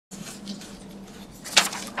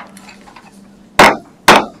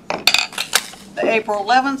April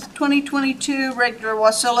 11th, 2022 regular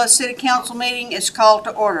Wasilla City Council meeting is called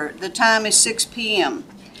to order. The time is 6 p.m.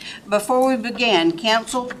 Before we begin,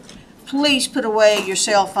 council, please put away your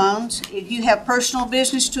cell phones. If you have personal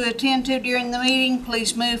business to attend to during the meeting,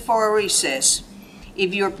 please move for a recess.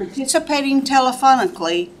 If you are participating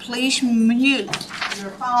telephonically, please mute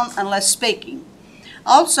your phone unless speaking.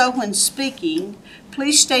 Also, when speaking,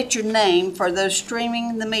 please state your name for those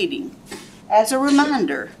streaming the meeting. As a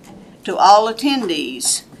reminder to all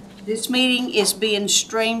attendees, this meeting is being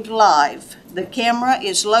streamed live. The camera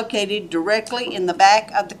is located directly in the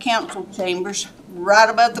back of the council chambers, right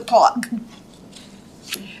above the clock.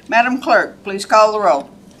 Madam Clerk, please call the roll.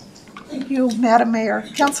 Thank you, Madam Mayor.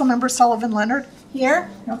 Councilmember Sullivan Leonard. Here.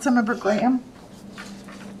 Councilmember Graham.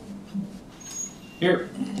 Here.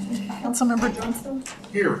 Councilmember Johnston.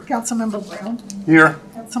 Here. Councilmember Brown. Here.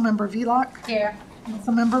 Councilmember Vlock. Here.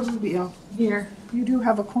 Councilmember Rubio. Here. You do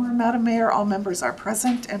have a quorum, Madam Mayor. All members are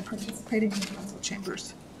present and participating in the council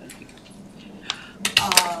chambers.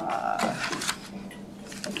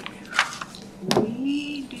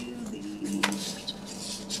 We do the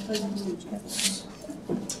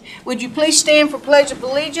Would you please stand for Pledge of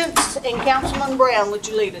Allegiance, and Councilman Brown, would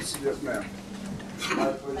you lead us? Yes, ma'am.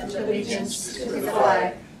 Pledge allegiance to the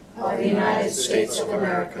flag of the United States of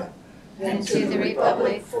America and to the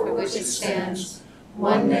republic for which it stands,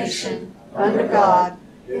 one nation, under God,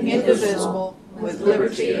 indivisible, with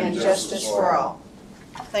liberty and justice for all.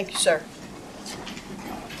 Thank you, sir.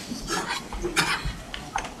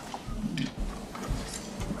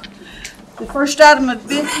 The first item of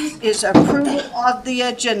business is approval of the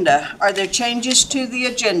agenda. Are there changes to the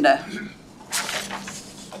agenda?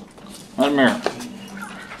 Madam Mayor,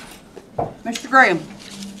 Mr. Graham.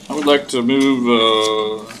 I would like to move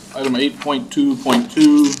item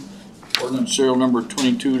 8.2.2, ordinance serial number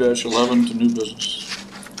 22-11 to new business.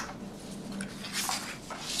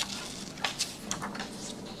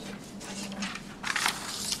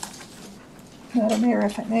 Madam Mayor,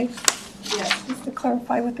 if I may. Yes. Just to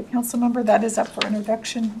clarify with the council member, that is up for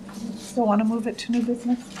introduction. Still want to move it to new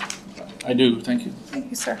business? I do, thank you. Thank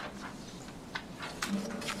you, sir.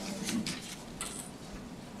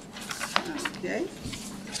 Okay.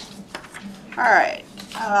 All right.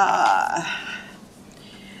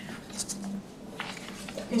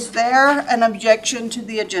 Is there an objection to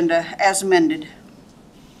the agenda as amended?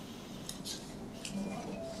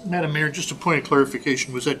 Madam Mayor, just a point of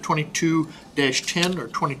clarification, was that 22-10 or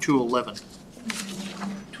 2211?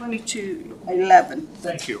 2211.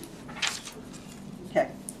 Thank you. Okay.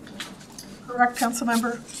 Correct, council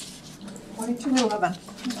member. 2211.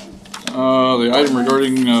 The item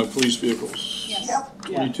regarding police vehicles. Yes.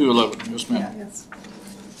 2211, yes ma'am. Yes.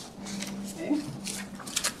 Okay.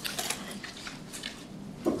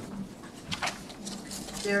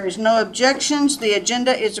 There is no objections. The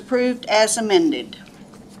agenda is approved as amended.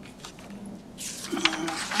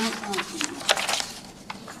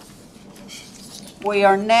 We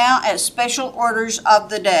are now at special orders of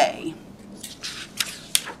the day.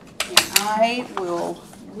 And I will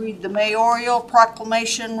read the Mayoral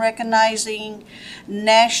Proclamation recognizing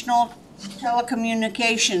National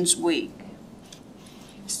Telecommunications Week.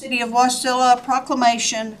 City of Wasilla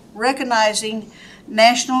Proclamation recognizing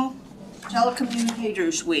National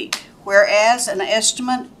Telecommunicators Week. Whereas an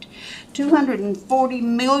estimate 240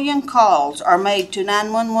 million calls are made to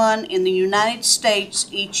 911 in the United States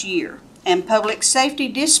each year, and public safety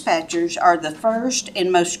dispatchers are the first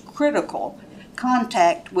and most critical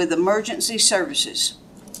contact with emergency services.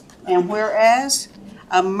 And whereas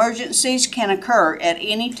emergencies can occur at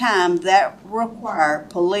any time that require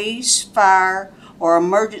police, fire, or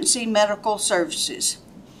emergency medical services.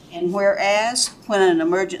 And whereas when an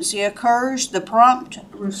emergency occurs, the prompt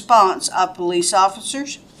response of police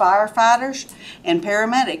officers, firefighters, and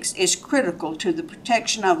paramedics is critical to the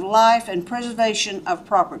protection of life and preservation of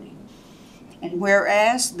property. And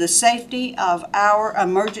whereas the safety of our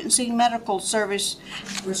emergency medical service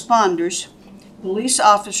responders, police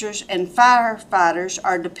officers, and firefighters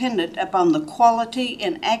are dependent upon the quality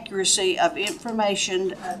and accuracy of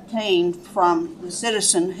information obtained from the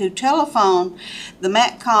citizen who telephone the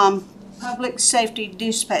Matcom Public Safety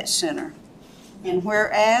Dispatch Center. And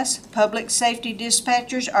whereas public safety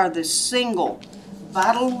dispatchers are the single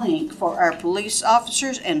vital link for our police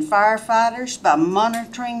officers and firefighters by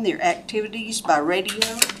monitoring their activities by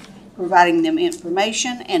radio, providing them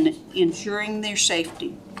information, and ensuring their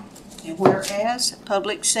safety. And whereas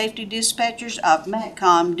public safety dispatchers of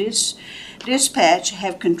Matcom Dispatch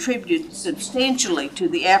have contributed substantially to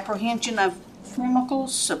the apprehension of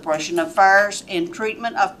chemicals, suppression of fires, and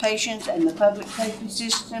treatment of patients and the public safety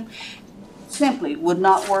system simply would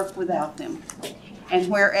not work without them. And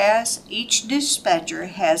whereas each dispatcher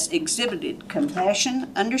has exhibited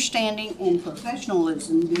compassion, understanding, and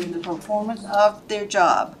professionalism during the performance of their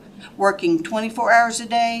job, working 24 hours a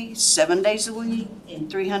day, 7 days a week, and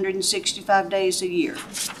 365 days a year.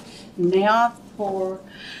 Now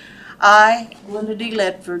I, Glenda D.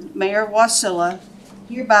 Ledford, Mayor of Wasilla,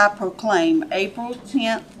 hereby proclaim April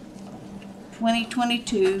 10th,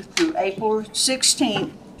 2022 through April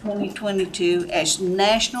 16th, 2022 as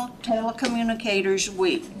National Telecommunicators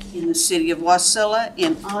Week in the city of Wasilla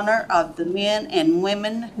in honor of the men and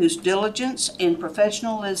women whose diligence and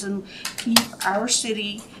professionalism keep our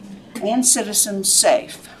city and citizens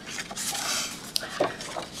safe.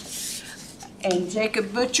 And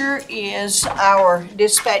Jacob Butcher is our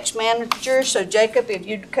dispatch manager. So Jacob, if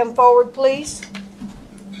you'd come forward, please.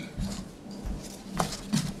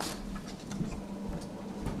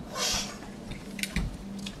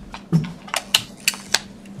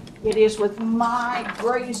 It is with my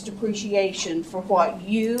greatest appreciation for what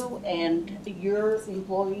you and your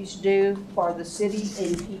employees do for the city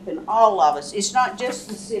and keeping all of us. It's not just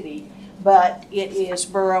the city, but it is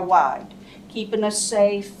borough-wide, keeping us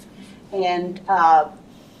safe and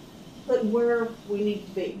putting where we need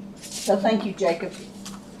to be. So thank you, Jacob.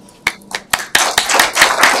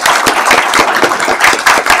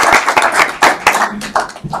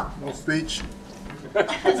 No speech?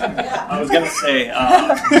 I was going to say,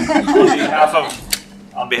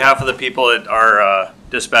 on behalf of the people at our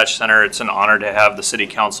dispatch center, it's an honor to have the City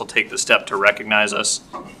Council take the step to recognize us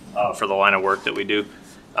for the line of work that we do.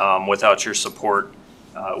 Without your support,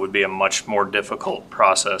 it would be a much more difficult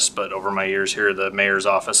process, but over my years here, the Mayor's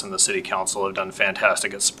office and the City Council have done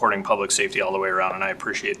fantastic at supporting public safety all the way around, and I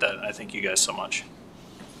appreciate that. I thank you guys so much.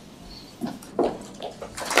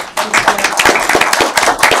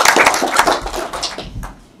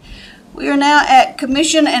 We are now at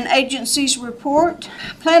Commission and Agencies Report.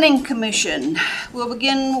 Planning Commission. We'll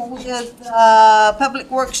begin with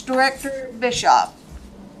Public Works Director Bishop.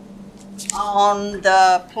 On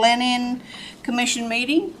the Planning Commission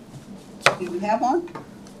meeting, do we have one?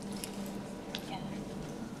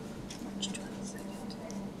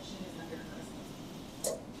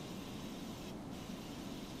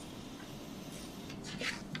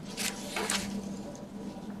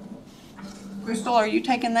 Crystal, are you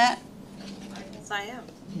taking that? Yes, I am.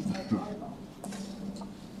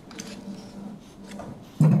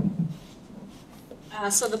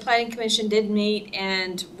 So the Planning Commission did meet,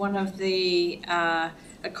 and one of the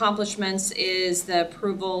accomplishments is the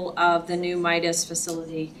approval of the new Midas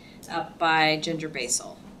facility up by Ginger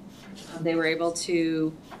Basil. They were able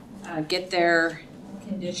to get their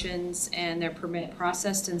conditions and their permit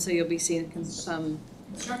processed, and so you'll be seeing some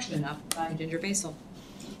construction up by Ginger Basil.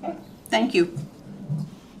 Okay. Thank you.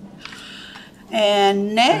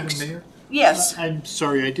 And next, Madam Mayor? yes, I'm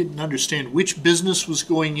sorry, I didn't understand. Which business was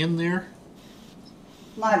going in there?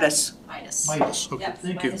 Midas. Midas. Midas, okay, Yep,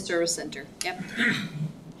 thank you. Midas Service Center. Yep.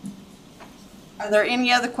 Are there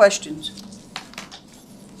any other questions?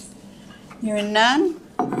 Hearing none.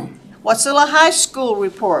 Wasilla High School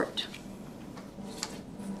report.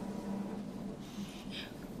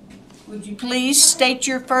 Would you please state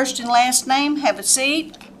your first and last name? Have a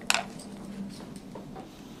seat.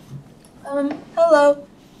 Hello,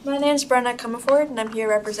 my name is Brenna Comerford, and I'm here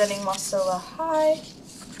representing Wasilla High.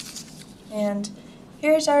 And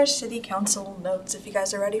here's our city council notes, if you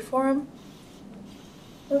guys are ready for them.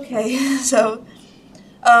 Okay, so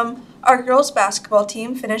our girls basketball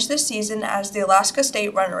team finished this season as the Alaska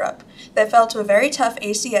State runner-up that fell to a very tough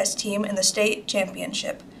ACS team in the state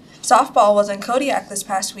championship. Softball was in Kodiak this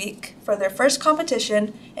past week for their first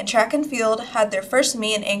competition, and track and field had their first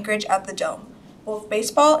meet in Anchorage at the Dome. Both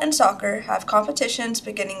baseball and soccer have competitions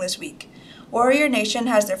beginning this week. Warrior Nation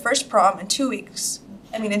has their first prom in 2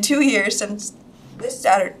 years since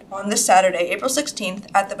on this Saturday, April 16th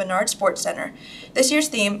at the Bernard Sports Center. This year's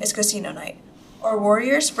theme is Casino Night. Our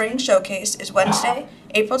Warrior Spring Showcase is Wednesday,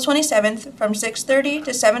 April 27th from 6:30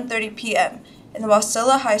 to 7:30 p.m. in the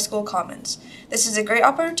Wasilla High School Commons. This is a great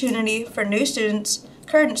opportunity for new students,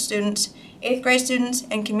 current students, 8th grade students,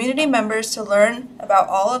 and community members to learn about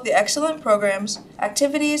all of the excellent programs,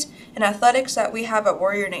 activities, and athletics that we have at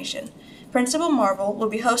Warrior Nation. Principal Marvel will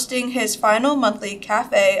be hosting his final monthly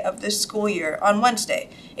cafe of this school year on Wednesday,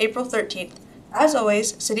 April 13th. As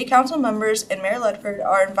always, City Council members and Mayor Ledford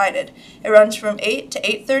are invited. It runs from 8 to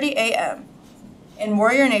 8:30 a.m. and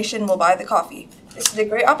Warrior Nation will buy the coffee. This is a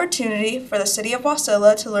great opportunity for the City of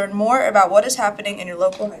Wasilla to learn more about what is happening in your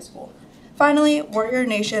local high school. Finally, Warrior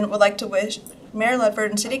Nation would like to wish Mayor Ledford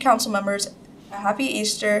and City Council members a happy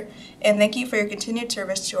Easter and thank you for your continued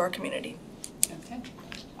service to our community.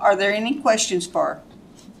 Are there any questions for her?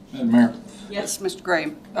 Madam Mayor, Yes, Mr.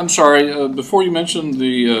 Graham. I'm sorry, before you mentioned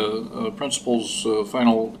the principal's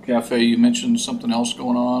final cafe, you mentioned something else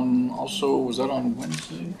going on also. Was that on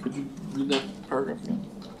Wednesday? Could you read that paragraph again?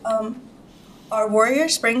 Our Warrior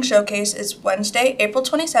Spring Showcase is Wednesday, April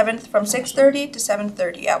 27th from 6:30 to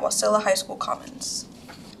 7:30 at Wasilla High School Commons.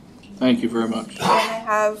 Thank you very much. And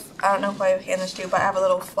I don't know if I hand this to you, but I have a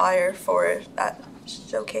little flyer for that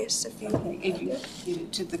showcase if you. If you give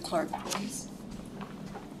it to the clerk, please.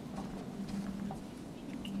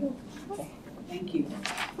 Thank you.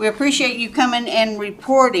 We appreciate you coming and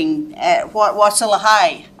reporting at what Wasilla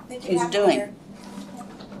High is doing.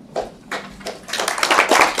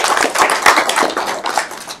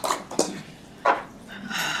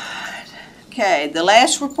 Okay, the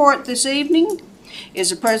last report this evening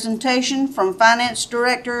is a presentation from Finance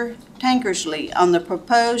Director Tankersley on the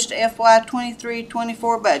proposed FY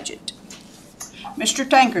 23-24 budget. Mr.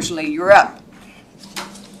 Tankersley, you're up.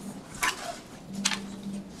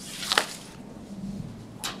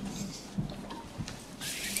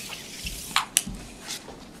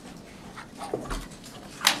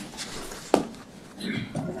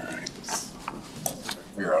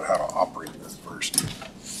 Figure out how to operate this first.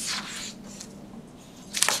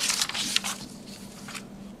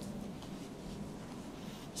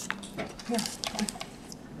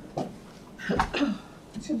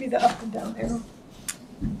 Should be the up and down arrow.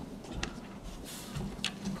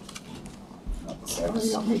 Or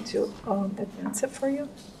you want me to advance it for you?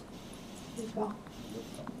 There you go.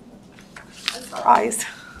 That's our eyes.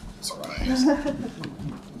 It's all right.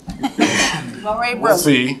 All right, We'll bro.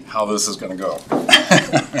 see how this is going to go.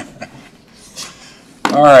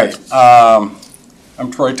 All right.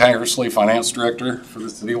 I'm Troy Tankersley, Finance Director for the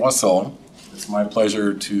City of Wasilla. It's my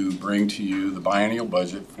pleasure to bring to you the biennial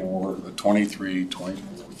budget for the 23-24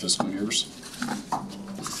 fiscal years.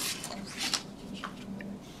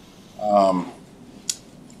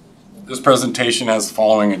 This presentation has the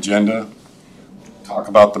following agenda. Talk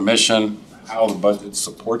about the mission, how the budget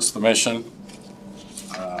supports the mission,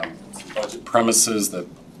 budget premises that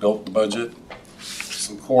built the budget,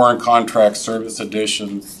 some core and contract service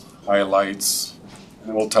additions, highlights,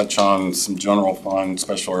 and we'll touch on some general fund,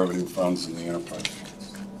 special revenue funds, and the enterprise.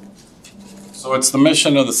 So it's the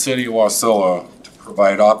mission of the City of Wasilla to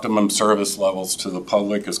provide optimum service levels to the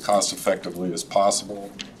public as cost effectively as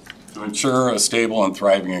possible, to ensure a stable and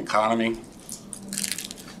thriving economy,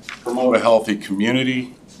 promote a healthy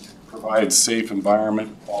community, provide safe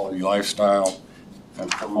environment, quality lifestyle, and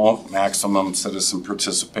promote maximum citizen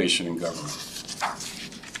participation in government.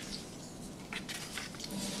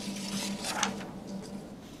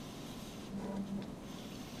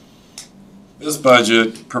 This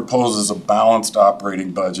budget proposes a balanced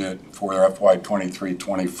operating budget for FY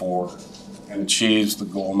 23-24 and achieves the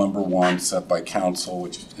goal number 1 set by council,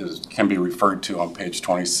 which can be referred to on page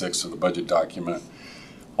 26 of the budget document,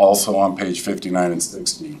 also on page 59 and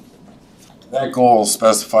 60. That goal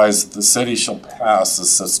specifies that the city shall pass a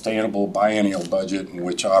sustainable biennial budget in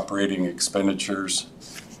which operating expenditures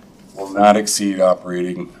will not exceed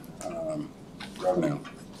operating revenue.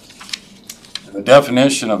 And the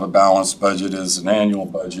definition of a balanced budget is an annual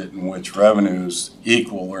budget in which revenues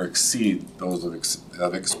equal or exceed those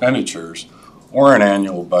of expenditures, or an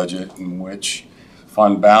annual budget in which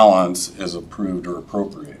fund balance is approved or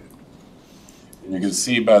appropriated. And you can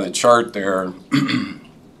see by the chart there,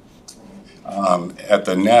 at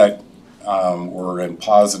the net, we're in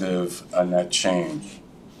positive net change.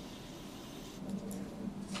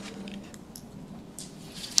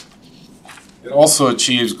 It also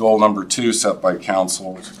achieves goal number 2 set by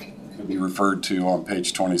council, which can be referred to on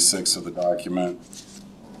page 26 of the document,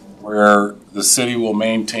 where the city will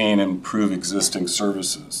maintain and improve existing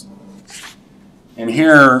services. And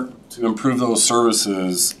here, to improve those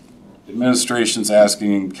services, administration's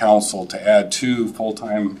asking council to add 2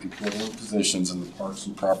 full-time equivalent positions in the Parks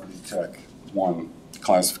and Property Tech 1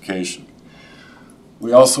 classification.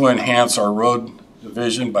 We also enhance our road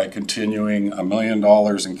division by continuing $1 million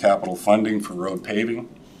in capital funding for road paving.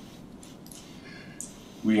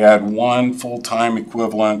 We add 1 full-time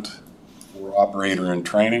equivalent for operator in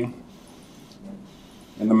training.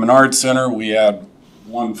 In the Menard Center, we add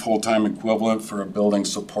 1 full-time equivalent for a building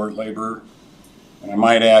support laborer. And I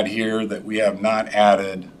might add here that we have not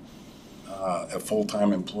added a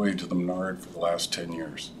full-time employee to the Menard for the last 10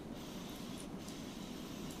 years.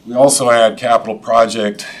 We also add capital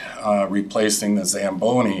project replacing the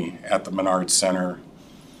Zamboni at the Menard Center,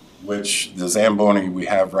 which the Zamboni we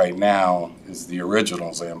have right now is the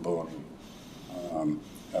original Zamboni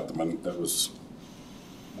that was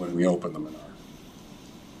when we opened the Menard.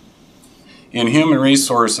 In human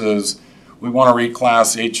resources, we want to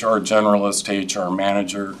reclass HR generalist to HR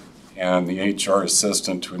manager and the HR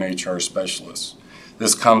assistant to an HR specialist.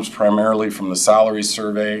 This comes primarily from the salary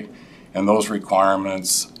survey and those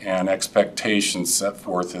requirements and expectations set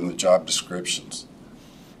forth in the job descriptions.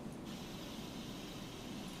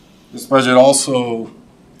 This budget also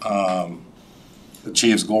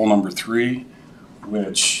achieves goal number 3,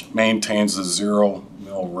 which maintains a 0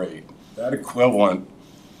 mill rate. That equivalent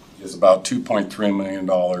is about $2.3 million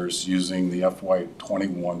using the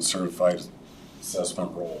FY21 certified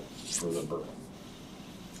assessment roll for the borough.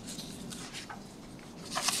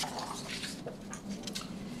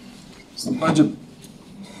 Some budget,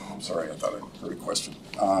 I'm sorry, I thought I heard a question.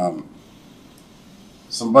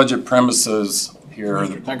 Some budget premises here.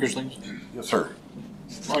 Mr. Tankersley? Yes, sir.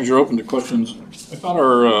 As long as you're open to questions, I thought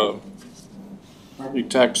our property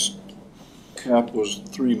tax cap was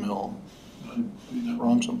 3 mil. Am I reading that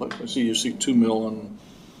wrong someplace? I see you see 2 mil on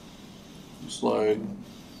the slide.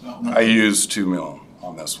 I use 2 mil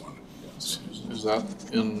on this one, yes. Is that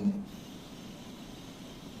in,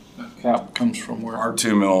 that cap comes from where? Our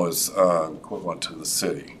 2 mil is equivalent to the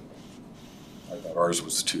city. I thought ours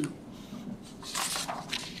was 2.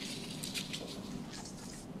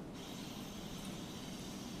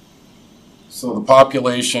 So the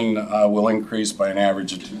population will increase by an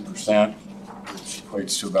average of 2%, which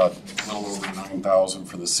equates to about a little over 9,000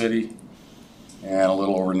 for the city and a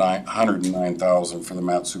little over 109,000 for the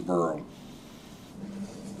Matsu borough.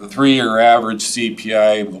 The 3-year average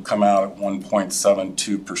CPI will come out at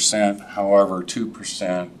 1.72%. However,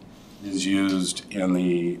 2% is used in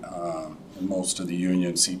the in most of the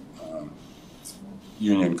union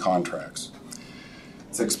contracts.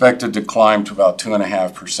 It's expected to climb to about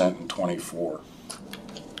 2.5% in '24.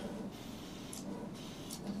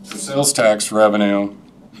 The sales tax revenue,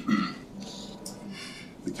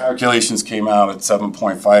 the calculations came out at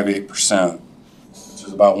 7.58%, which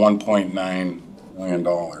is about $1.9 million.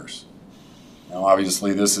 Now,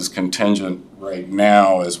 obviously, this is contingent right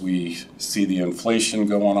now as we see the inflation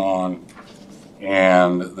going on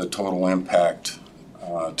and the total impact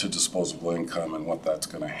to disposable income and what that's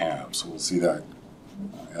going to have. So we'll see that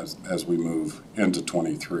as we move into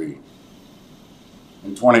 '23.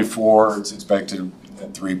 In '24, it's expected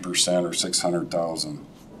at 3% or 600,000.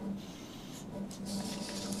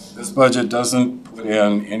 This budget doesn't put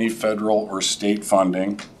in any federal or state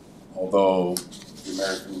funding, although the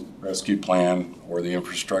American Rescue Plan or the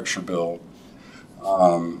infrastructure bill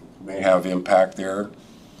may have impact there,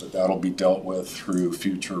 but that'll be dealt with through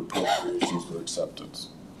future appropriations or acceptance.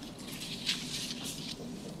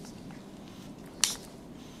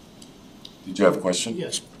 Did you have a question?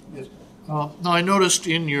 Yes. Yes. Now, I noticed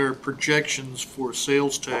in your projections for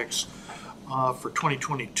sales tax for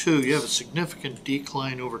 2022, you have a significant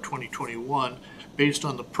decline over 2021 based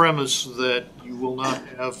on the premise that you will not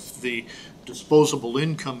have the disposable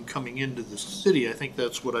income coming into the city. I think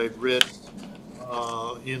that's what I read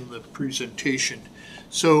in the presentation.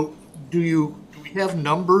 So do we have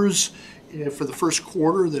numbers for the first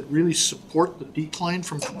quarter that really support the decline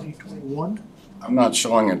from 2021? I'm not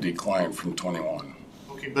showing a decline from '21.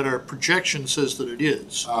 Okay, but our projection says that it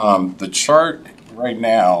is. The chart right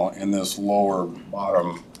now in this lower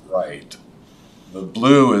bottom right, the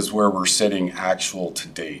blue is where we're sitting actual to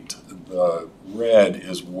date. The red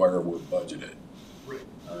is where we're budgeted. Right.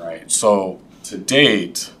 All right, so to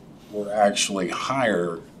date, we're actually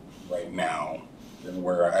higher right now than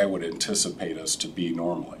where I would anticipate us to be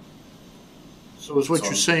normally. So is what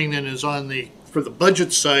you're saying then is for the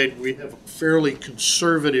budget side, we have a fairly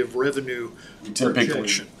conservative revenue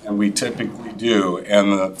projection. And we typically do.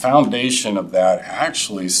 And the foundation of that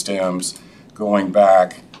actually stems going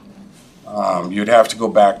back, you'd have to go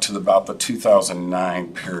back to about the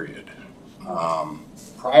 2009 period.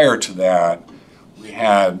 Prior to that, we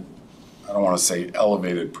had, I don't want to say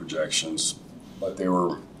elevated projections, but they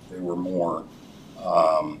were more.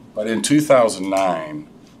 But in 2009,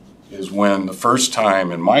 is when the first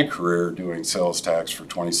time in my career doing sales tax for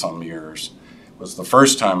 20-some years was the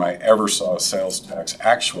first time I ever saw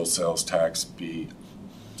actual sales tax be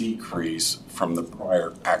decrease from the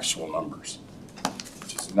prior actual numbers,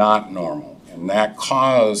 which is not normal. And that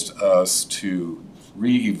caused us to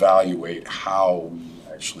reevaluate how we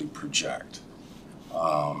actually project.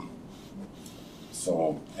 And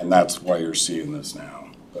that's why you're seeing this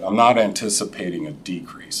now. But I'm not anticipating a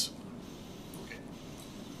decrease.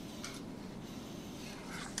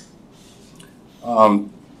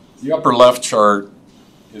 The upper left chart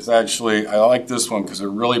is actually, I like this one because it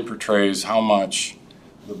really portrays how much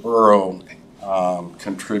the borough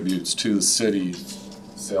contributes to the city's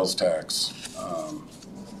sales tax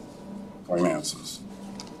finances.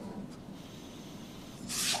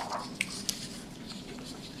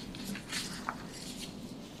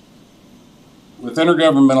 With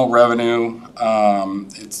intergovernmental revenue,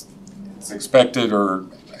 it's expected, or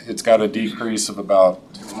it's got a decrease of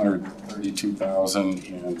about $232,000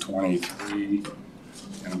 in '23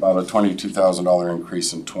 and about a $22,000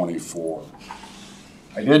 increase in '24.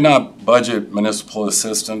 I did not budget municipal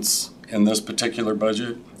assistance in this particular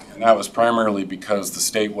budget, and that was primarily because the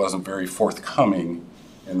state wasn't very forthcoming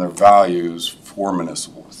in their values for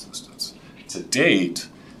municipal assistance. To date,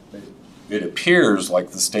 it appears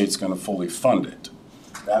like the state's going to fully fund it.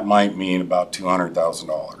 That might mean about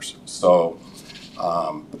 $200,000. So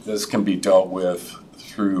but this can be dealt with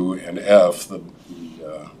through an F, the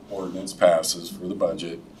ordinance passes for the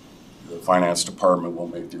budget. The finance department will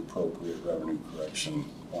make the appropriate revenue correction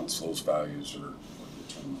once those values are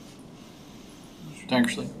determined. Mr.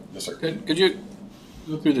 Tankersley? Yes, sir. Could you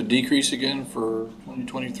go through the decrease again for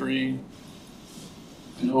 2023?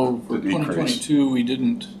 I know for The decrease. 2022, we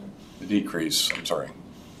didn't. The decrease, I'm sorry.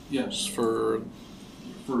 Yes, for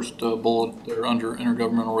first bullet there under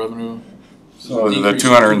intergovernmental revenue. So the Decrease of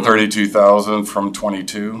 232,000 from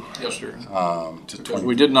 22 Yes, sir. to Because 20.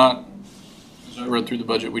 we did not, as I read through the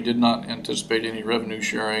budget, we did not anticipate any revenue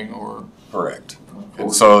sharing or. Correct.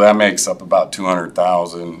 And so that makes up about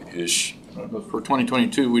 200,000-ish. But for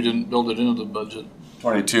 2022, we didn't build it into the budget.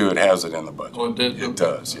 22, it has it in the budget. Oh, it did? It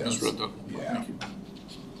does, I yes. misread that. Yeah. Thank you.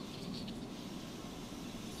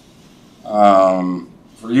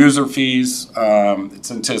 For user fees,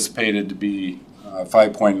 it's anticipated to be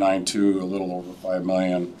 5.92, a little over 5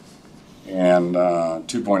 million, and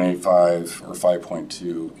 2.85 or 5.2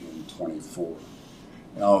 in '24.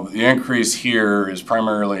 Now, the increase here is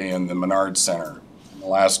primarily in the Menard Center. In the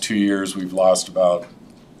last 2 years, we've lost about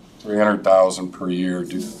 300,000 per year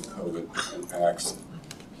due to the COVID impacts.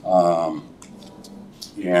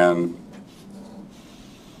 And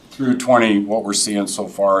through what we're seeing so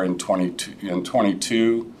far in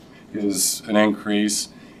 22 is an increase,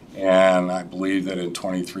 and I believe that in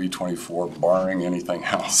 23, 24, barring anything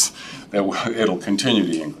else, that it'll continue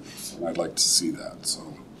to increase, and I'd like to see that. So,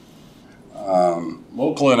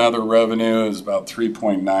 local and other revenue is about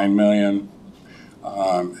 3.9 million.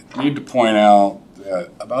 I need to point out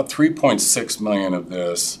that about 3.6 million of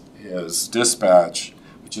this is dispatch,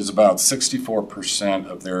 which is about 64%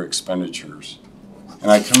 of their expenditures. And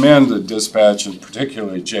I commend the dispatch, and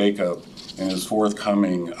particularly Jacob, in his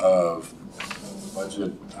forthcoming of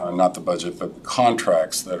budget, not the budget, but the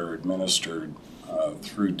contracts that are administered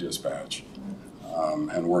through dispatch,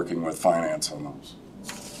 and working with finance on those.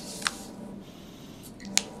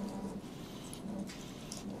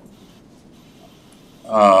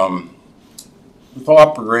 With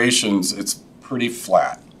operations, it's pretty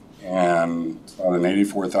flat, and it's about an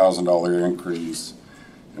 $84,000 increase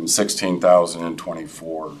and 16,000 in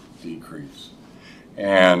 '24 decrease.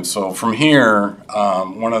 And so from here,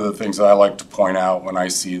 one of the things that I like to point out when I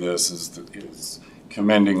see this is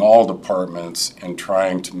commending all departments in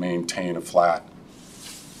trying to maintain a flat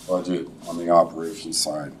budget on the operations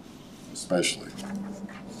side, especially.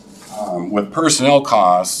 With personnel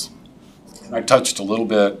costs, I touched a little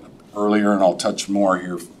bit earlier, and I'll touch more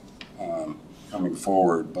here coming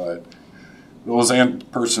forward, but those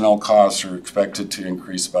personnel costs are expected to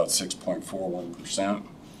increase about 6.41%,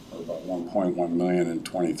 or about 1.1 million in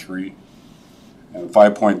 '23, and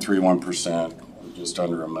 5.31%, or just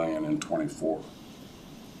under $1 million in '24.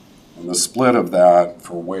 And the split of that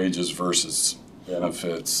for wages versus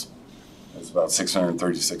benefits is about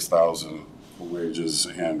 636,000 for wages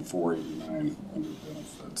and 489 under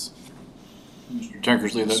benefits. Mr.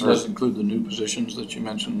 Tankersley, that does include the new positions that you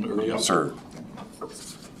mentioned earlier. Yes, sir.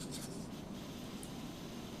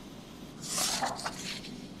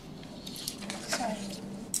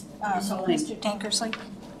 Mr. Tankersley,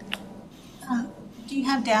 do you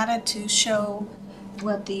have data to show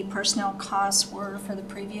what the personnel costs were for the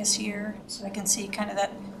previous year? So I can see kind of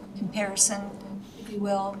that comparison, if you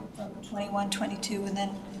will, from 21, 22, and then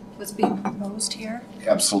what's being proposed here?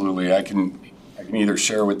 Absolutely. I can either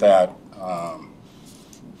share with that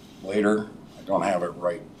later. I don't have it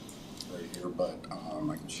right here, but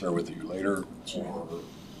I can share with you later, or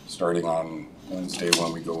starting on Wednesday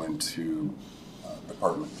when we go into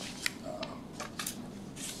department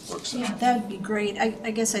work session. Yeah, that would be great.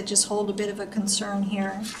 I guess I just hold a bit of a concern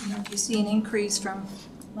here. You know, if you see an increase from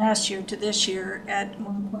last year to this year at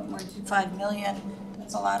 1.125 million,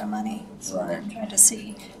 that's a lot of money. So Right. I'm trying to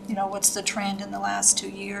see, you know, what's the trend in the last 2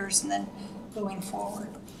 years and then going forward.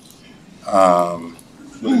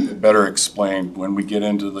 Better explained when we get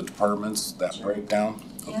into the departments, that breakdown.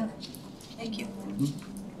 Yeah, thank you.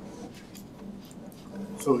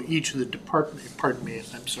 So each of the department, pardon me,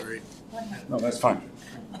 I'm sorry. No, that's fine.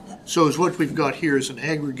 So is what we've got here is an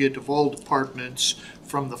aggregate of all departments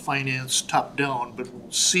from the finance top down, but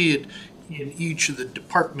we'll see it in each of the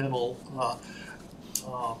departmental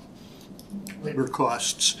labor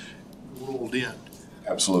costs rolled in.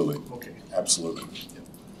 Absolutely, Okay, absolutely.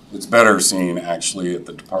 It's better seen actually at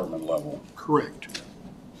the department level. correct.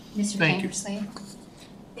 Mr. Thank you. Tankersley,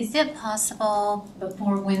 is it possible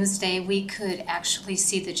before Wednesday we could actually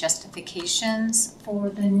see the justifications for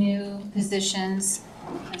the new positions?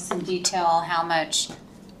 And some detail how much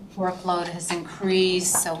workload has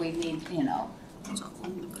increased, so we need,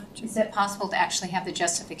 is it possible to actually have the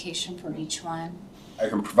justification for each one? I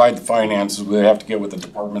can provide the finances, we have to get with the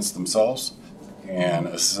departments themselves and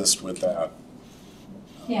assist with that.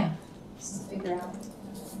 Yeah, just to figure out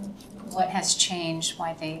what has changed,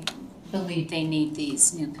 why they believe they need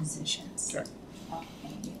these new positions. Okay. Oh,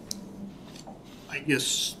 thank you. I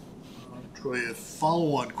guess, Troy, a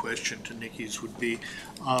follow-on question to Nikki's would be,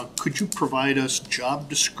 could you provide us job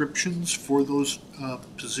descriptions for those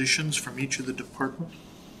positions from each of the departments?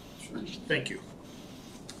 Sure. Thank you.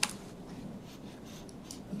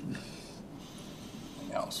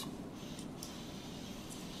 Anything else?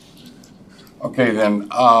 Okay, then,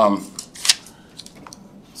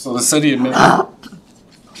 so the city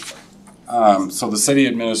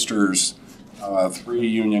administers 3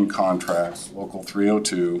 union contracts, Local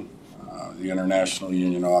 302, the International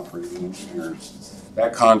Union Operating Engineers.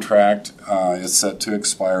 That contract is set to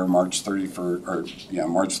expire March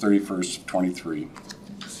 31st of 23.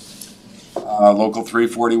 Local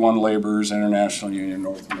 341 Laborers International Union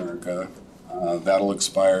North America, that'll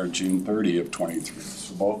expire June 30 of 23.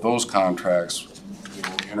 So both those contracts will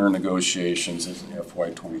enter negotiations in the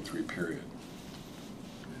FY23 period.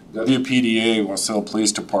 WPDA, Wasilla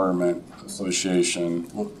Police Department Association,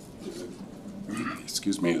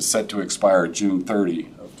 is set to expire June 30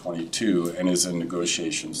 of 22 and is in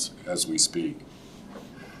negotiations as we speak.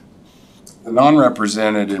 The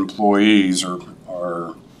non-represented employees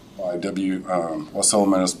are by Wasilla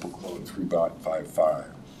Municipal Code 3.55.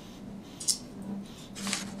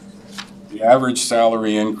 The average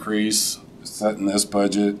salary increase set in this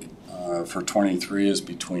budget for 23 is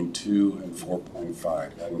between 2 and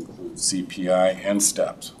 4.5. That includes CPI and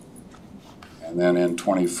steps. And then in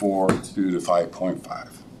 24, 2 to 5.5.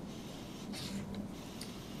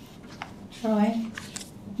 Troy,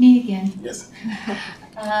 me again. Yes.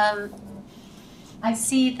 I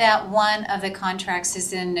see that one of the contracts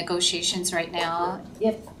is in negotiations right now.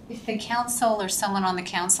 If the council or someone on the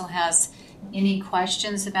council has any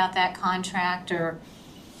questions about that contract, or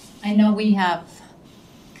I know we have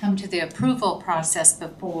come to the approval process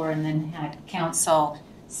before and then had council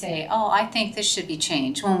say, oh, I think this should be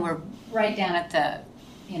changed when we're right down at the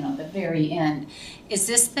very end. Is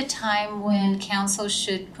this the time when council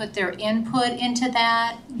should put their input into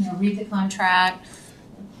that? Read the contract.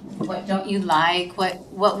 What don't you like?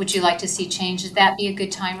 What would you like to see changed? Would that be a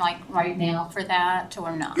good time like right now for that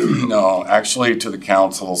or not? No, actually to the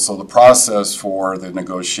council. So the process for the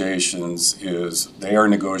negotiations is they are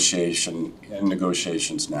in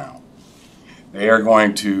negotiations now. They are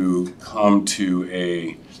going to come to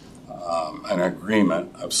an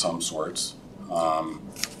agreement of some sorts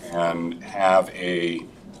and have a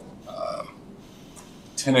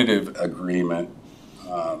tentative agreement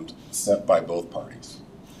set by both parties.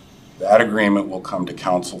 That agreement will come to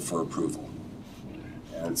council for approval.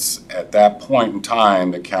 And it's at that point in time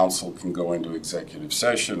that council can go into executive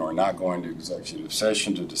session or not go into executive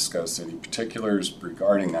session to discuss any particulars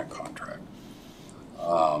regarding that contract.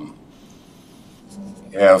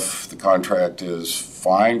 If the contract is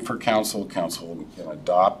fine for council, council can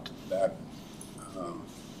adopt that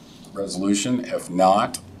resolution. If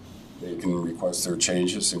not, they can request their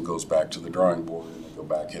changes and goes back to the drawing board and they go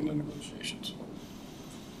back into negotiations.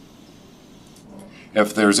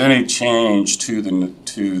 If there's any change to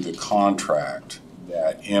the contract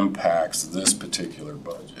that impacts this particular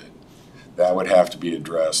budget, that would have to be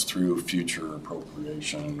addressed through future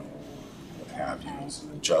appropriation or what have you as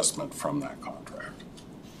an adjustment from that contract.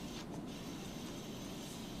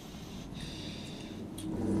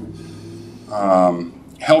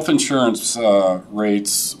 Health insurance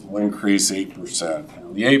rates will increase 8%.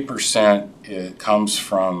 Now, the 8% it comes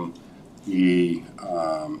from the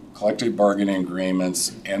collective bargaining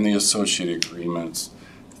agreements and the associated agreements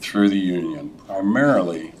through the union,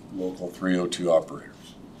 primarily Local 302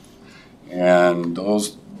 operators. And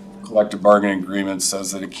those collective bargaining agreements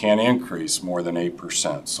says that it can't increase more than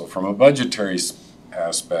 8%. So from a budgetary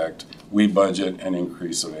aspect, we budget an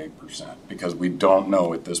increase of 8% because we don't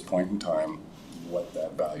know at this point in time what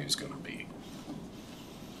that value is going to be.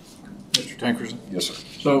 Mr. Tankersley? Yes, sir.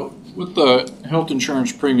 So with the health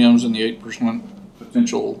insurance premiums and the 8%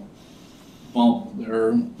 potential bump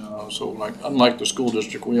there, so like unlike the school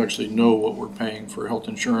district, we actually know what we're paying for health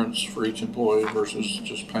insurance for each employee versus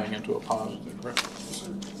just paying into a positive, correct?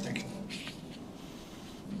 Thank you.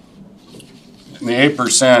 And the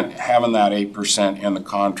 8%, having that 8% in the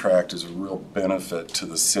contract is a real benefit to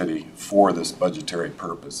the city for this budgetary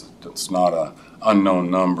purpose. It's not an unknown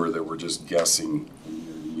number that we're just guessing from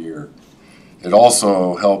year to year. It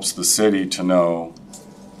also helps the city to know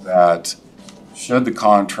that should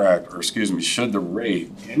the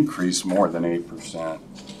rate increase more than 8%,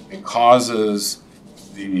 it causes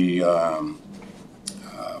the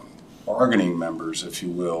bargaining members, if you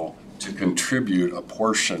will, to contribute a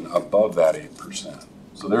portion above that 8%.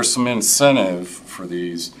 So there's some incentive for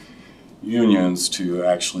these unions to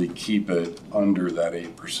actually keep it under that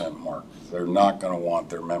 8% mark. They're not going to want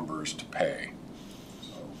their members to pay.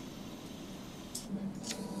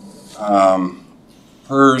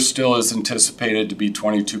 PERS still is anticipated to be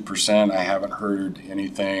 22%. I haven't heard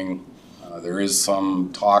anything. There is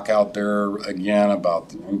some talk out there again about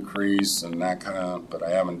the increase and that kind of, but I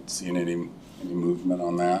haven't seen any movement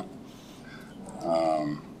on that.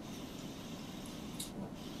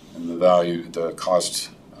 And the cost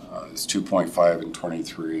is 2.5 in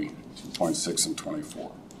 23, 2.6 in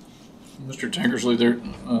 24. Mr. Tankersley, there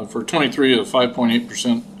for 23, a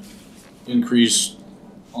 5.8% increase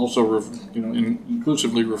also,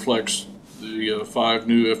 inclusively reflects the 5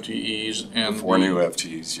 new FTEs and 4 new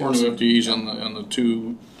FTEs. Four new FTEs and the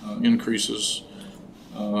 2 increases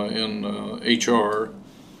in HR.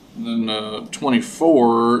 And then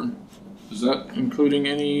 24, is that including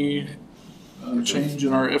any change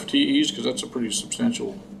in our FTEs? Because that's a pretty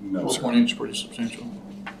substantial. No, 4.8 is pretty substantial.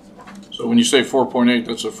 So when you say 4.8,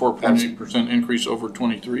 that's a 4.8% increase over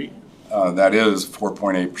 23. That is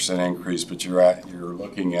 4.8% increase, but you're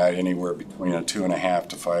looking at anywhere between a 2.5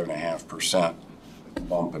 to 5.5%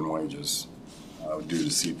 bump in wages due to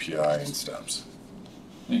CPI and steps.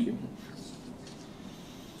 Thank you.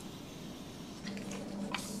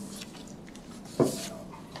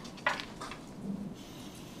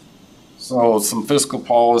 So some fiscal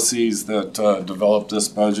policies that developed this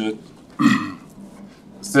budget. The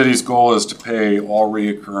city's goal is to pay for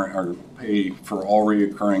all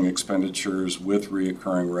reoccurring expenditures with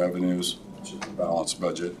reoccurring revenues, which is a balanced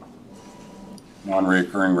budget.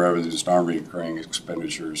 Non-reoccurring revenues, non-reoccurring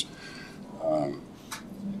expenditures. The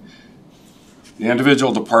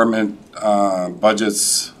individual department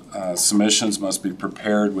budgets submissions must be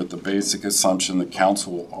prepared with the basic assumption that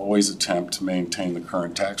council will always attempt to maintain the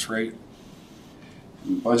current tax rate.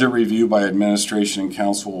 Budget review by administration and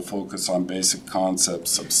council will focus on basic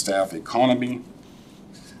concepts of staff economy,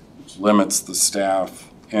 which limits the staff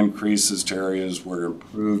increases to areas where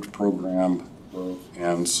improved program growth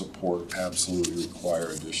and support absolutely require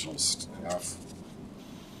additional staff.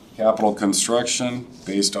 Capital construction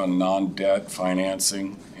based on non-debt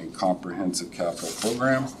financing and comprehensive capital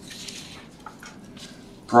program.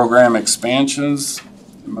 Program expansions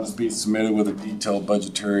must be submitted with a detailed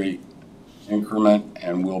budgetary increment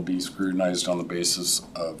and will be scrutinized on the basis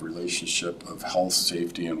of relationship of health,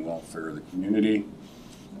 safety, and welfare of the community.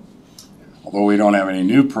 Although we don't have any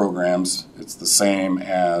new programs, it's the same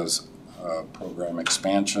as program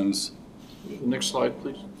expansions. Next slide,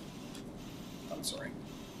 please. I'm sorry.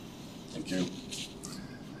 Thank you.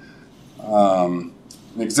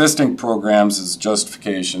 Existing programs is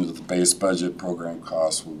justification that the base budget program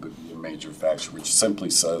costs will be a major factor, which simply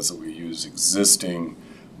says that we use existing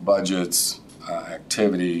budgets,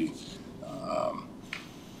 activity,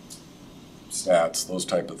 stats, those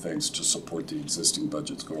type of things to support the existing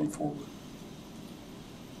budgets going forward.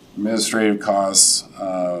 Administrative costs,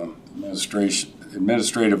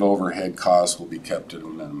 administrative overhead costs will be kept at a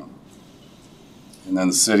minimum. And then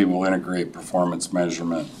the city will integrate performance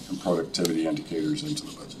measurement and productivity indicators into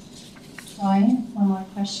the budget. Oh, I have one more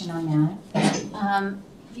question on that.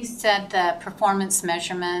 You said the performance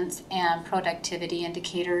measurements and productivity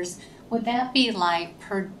indicators. Would that be like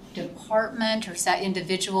per department, or is that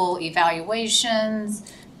individual evaluations,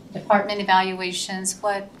 department evaluations?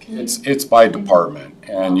 What can you? It's by department,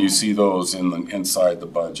 and you see those inside the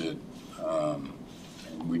budget.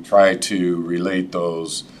 We try to relate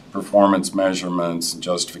those performance measurements and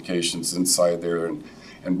justifications inside there,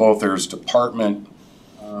 and both there's department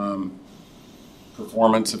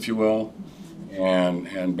performance, if you will, and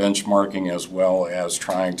benchmarking, as well as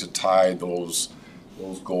trying to tie those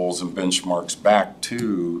goals and benchmarks back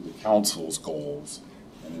to the council's goals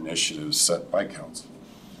and initiatives set by council.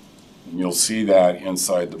 And you'll see that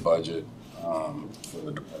inside the budget for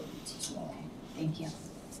the departments as well. Thank you.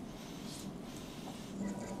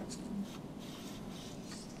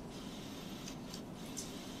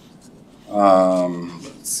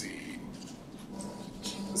 Let's see.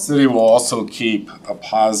 The city will also keep a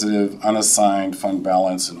positive unassigned fund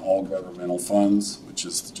balance in all governmental funds, which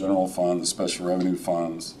is the general fund, the special revenue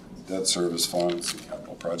funds, debt service funds, and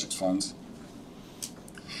capital projects funds.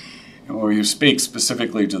 And when you speak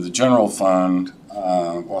specifically to the general fund,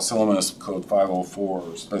 Wasilla Municipal Code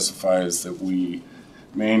 504 specifies that we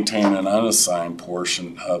maintain an unassigned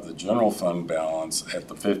portion of the general fund balance at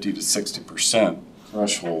the 50 to 60%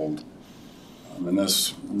 threshold. And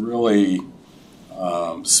this really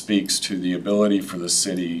speaks to the ability for the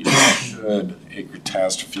city, should a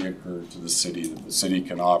catastrophe occur to the city, that the city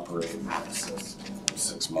can operate in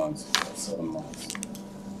 6 months, 7 months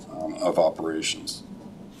of operations.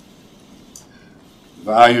 The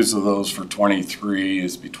values of those for 23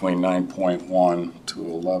 is between 9.1 to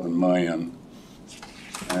 11 million,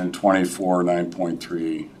 and 24, 9.3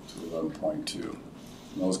 to 11.2.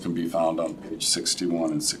 Those can be found on page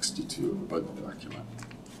 61 and 62 of the budget document.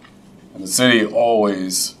 And the city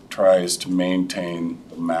always tries to maintain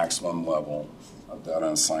the maximum level of that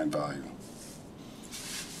unassigned value.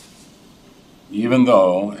 Even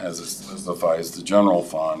though, as it specifies, the general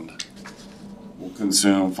fund will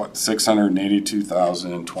consume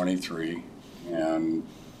 $682,023 and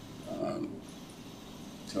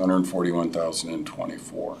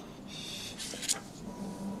 $241,024.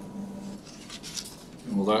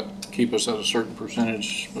 Will that keep us at a certain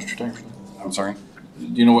percentage, Mr. Tankersley? I'm sorry? Do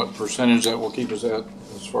you know what percentage that will keep us at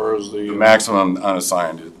as far as the? The maximum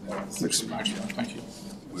unassigned is Maximum, thank you.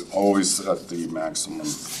 we always set the maximum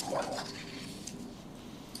level.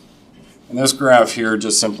 And this graph here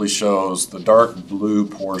just simply shows the dark blue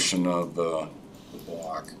portion of the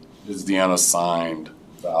block is the unassigned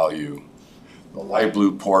value. The light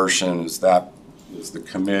blue portion is the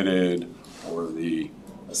committed or the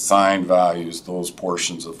assigned values, those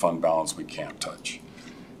portions of fund balance we can't touch.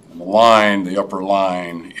 And the line, the upper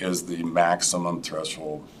line, is the maximum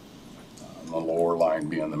threshold, the lower line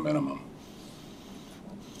being the minimum.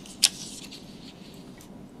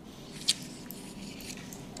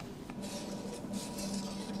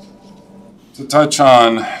 To touch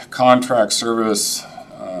on contract service,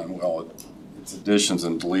 well, it's additions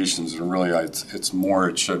and deletions, and really it's more,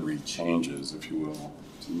 it should read changes, if you will,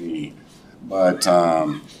 to me. But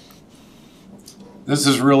this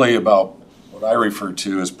is really about what I refer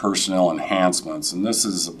to as personnel enhancements, and this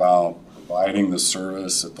is about providing the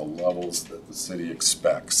service at the levels that the city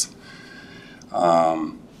expects.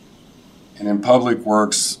 And in Public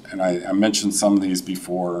Works, and I mentioned some of these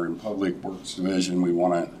before, in Public Works Division,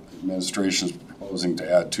 administration is proposing to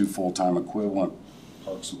add 2 full-time equivalent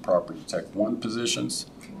Parks and Property Tech 1 positions.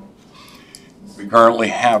 We currently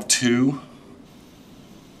have 2.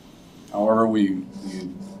 However, we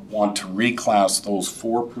want to reclass those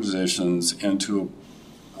 4 positions into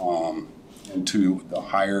the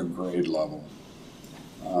higher grade level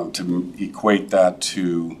to equate that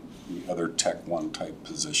to the other Tech 1 type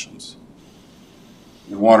positions.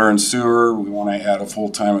 In Water and Sewer, we want to add a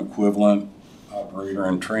full-time equivalent operator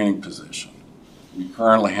and training position. We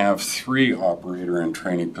currently have 3 operator and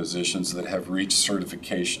training positions that have reached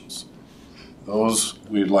certifications. Those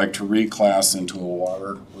we'd like to reclass into a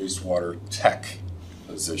water, wastewater tech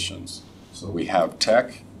positions. So we have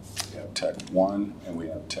Tech 1, and we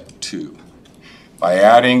have Tech 2. By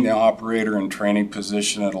adding the operator and training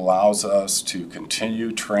position, it allows us to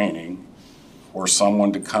continue training for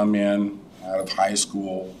someone to come in out of high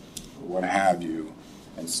school or what have you,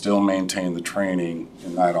 and still maintain the training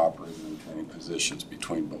in that operator and training positions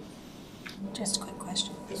between both. Just a quick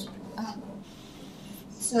question.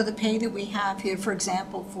 So the pay that we have here, for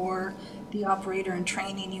example, for the operator in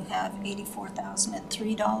training, you have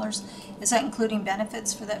 $84,003. Is that including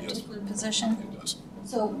benefits for that particular position? It does.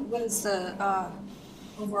 So what is the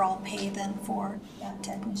overall pay then for that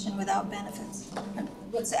technician without benefits?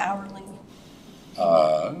 What's the hourly?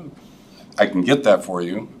 I can get that for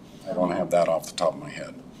you. I don't have that off the top of my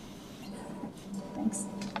head. Thanks.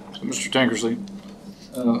 So, Mr. Tankersley,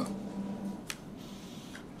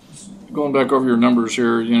 going back over your numbers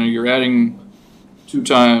here, you're adding 2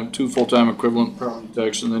 full-time equivalent property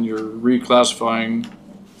techs, and then you're reclassifying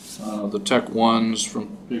the Tech 1s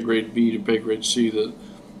from pay grade B to pay grade C. The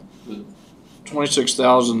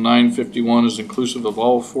 $26,951 is inclusive of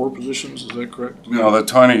all 4 positions, is that correct? No, the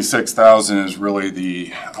 26,000 is really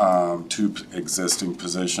the 2 existing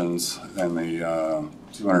positions, and the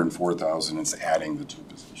 204,000 is adding the 2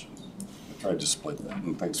 positions. I tried to split that,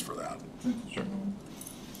 and thanks for that. Sure.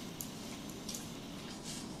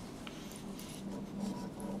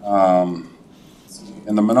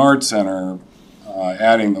 In the Menard Center,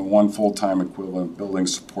 adding the 1 full-time equivalent building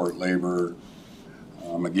support labor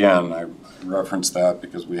Again, I reference that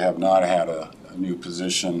because we have not had a new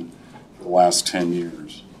position for the last 10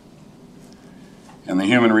 years. And the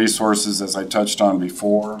human resources, as I touched on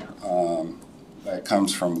before, that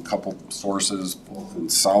comes from a couple sources, both in in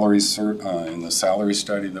the salary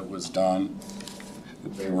study that was done,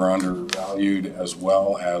 that they were undervalued, as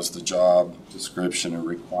well as the job description and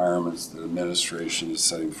requirements that administration is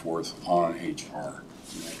setting forth on HR.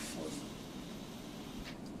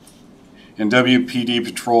 In WPD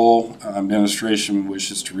Patrol, administration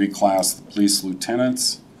wishes to reclass the police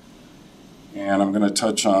lieutenants. And I'm going to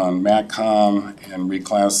touch on Matcom and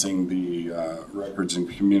reclassing the records and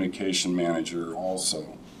communication manager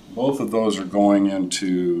also. Both of those are going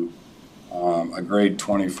into a grade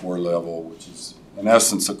 24 level, which is in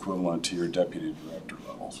essence equivalent to your deputy director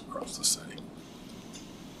levels across the city.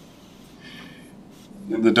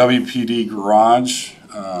 In the WPD garage,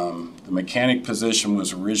 the mechanic position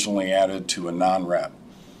was originally added to a non-rep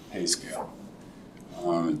pay scale.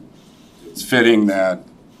 It's fitting that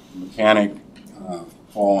mechanic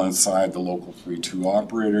fall inside the local 3-2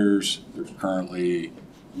 operators. There's currently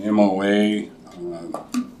an MOA,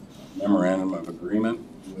 memorandum of agreement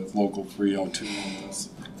with local 302 on this,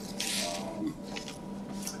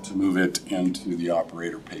 to move it into the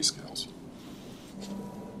operator pay scales.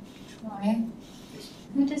 Ryan,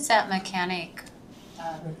 who does that mechanic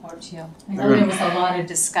report to? I know there was a lot of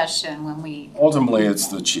discussion when we. Ultimately, it's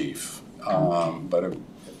the chief, but if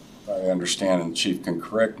I understand, and the chief can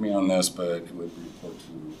correct me on this, but it would report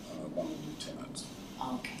to one of the lieutenants.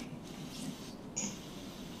 Okay.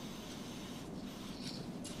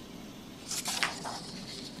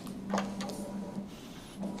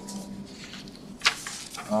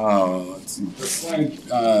 Let's see. This slide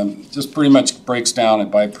just pretty much breaks down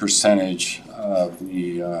it by percentage of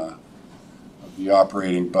the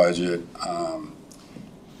operating budget.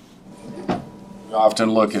 We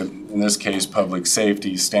often look at, in this case, public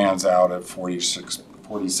safety stands out at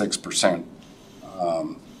 46%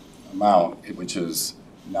 amount, which is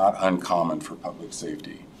not uncommon for public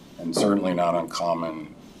safety, and certainly not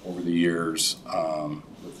uncommon over the years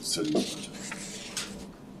with the city's budget.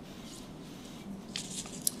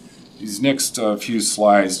 These next few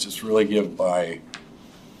slides just really give by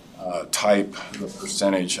type the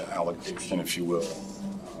percentage allocation, if you will,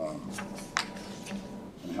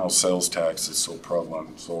 and how sales tax is so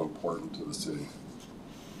prevalent, so important to the city.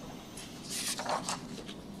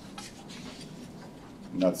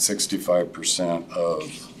 And that's 65%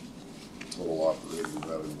 of total operating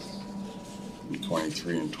revenue in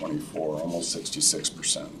 23 and 24, almost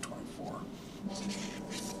 66% in 24.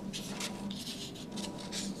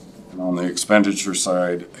 And on the expenditure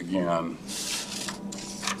side, again,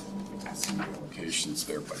 some allocations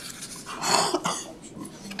there by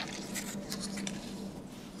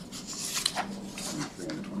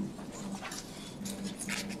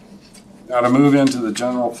now to move into the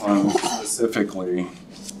general fund specifically,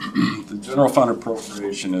 the general fund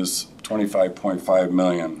appropriation is $25.5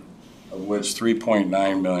 million, of which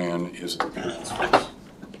 $3.9 million is in transfers.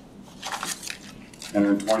 And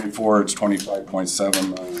in 24, it's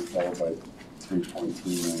 $25.7 million, followed by $3.3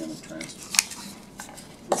 million of transfers.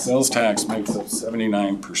 The sales tax makes up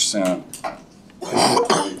 79% of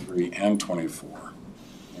 23 and 24,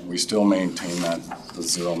 and we still maintain the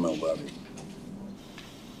 0 mil levy.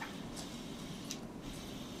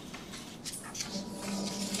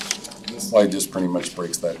 This slide just pretty much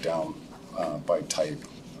breaks that down by type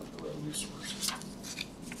of the revenue source.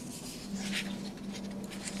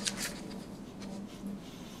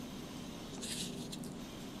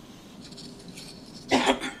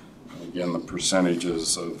 Again, the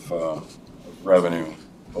percentages of revenue,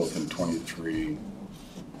 both in 23,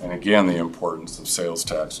 and again, the importance of sales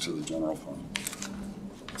tax to the general fund.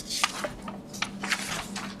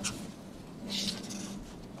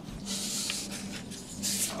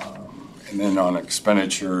 And then on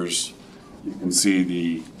expenditures, you can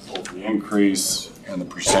see both the increase and the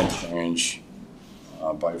percent change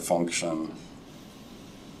by function.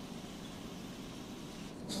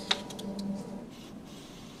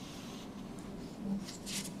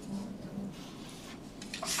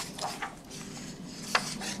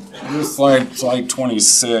 This slide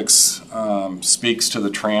 26, speaks to the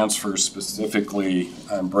transfer specifically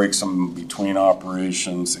and breaks them between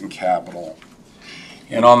operations and capital.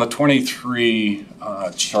 And on the 23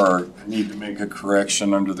 chart, I need to make a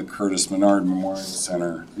correction under the Curtis Menard Memorial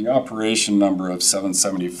Center. The operation number of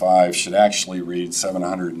 775 should actually read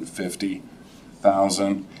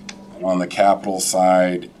 750,000. And on the capital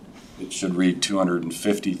side, it should read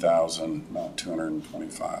 250,000, not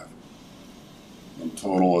 225. In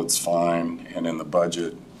total, it's fine, and in the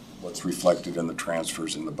budget, what's reflected in the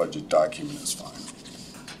transfers in the budget document is fine.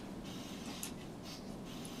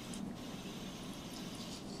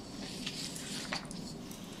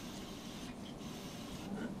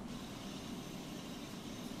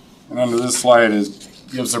 And under this slide, it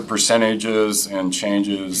gives the percentages and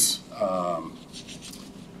changes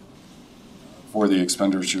for the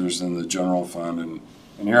expenditures in the general fund. And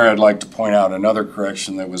here I'd like to point out another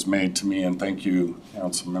correction that was made to me, and thank you,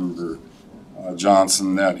 Councilmember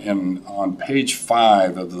Johnson, that on page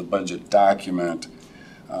 5 of the budget document,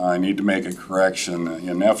 I need to make a correction.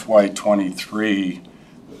 In FY23,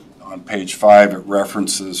 on page 5, it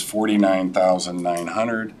references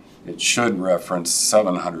 49,900. It should reference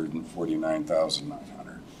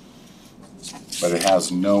 749,900. But it has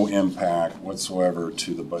no impact whatsoever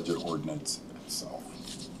to the budget ordinance itself.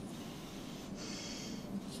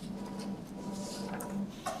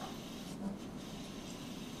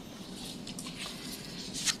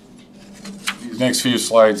 These next few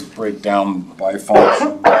slides break down by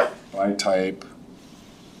function, by type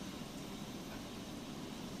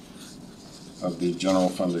of the general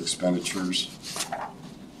fund expenditures.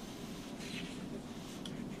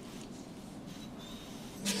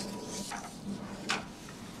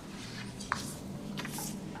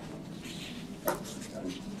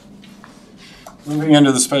 Moving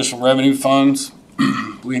into the special revenue funds,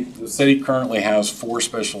 the city currently has 4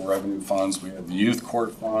 special revenue funds. We have the Youth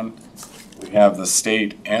Court Fund, we have the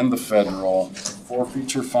state and the federal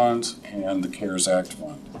forfeiture funds, and the CARES Act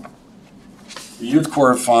Fund. The Youth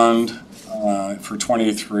Court Fund for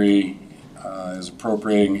 23 is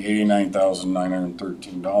appropriating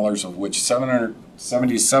 $89,913, of which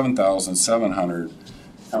 $77,700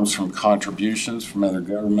 comes from contributions from other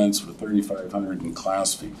governments, with $3,500 in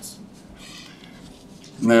class fees.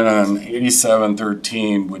 And then an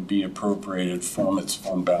 8713 would be appropriated from its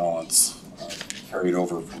fund balance carried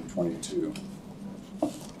over from 22.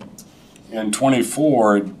 In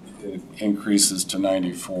 24, it increases to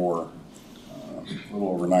 94, a little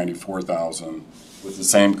over 94,000, with the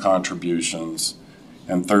same contributions,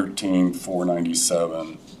 and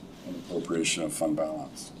 13,497 in appropriation of fund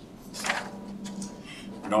balance.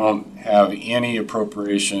 We don't have any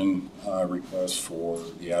appropriation requests for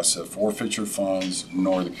the asset forfeiture funds,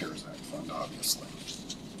 nor the CARES Act fund, obviously.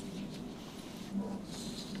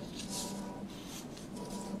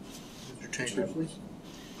 Mr. Chambers, please.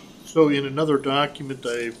 So in another document,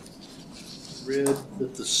 I read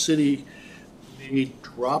that the city may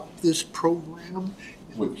drop this program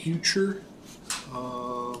in the future.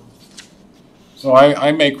 So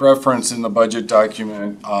I make reference in the budget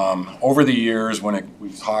document, over the years when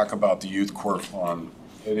we talk about the Youth Court Fund,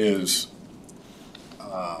 it is,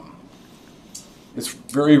 it's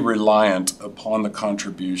very reliant upon the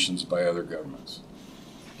contributions by other governments.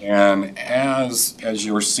 And as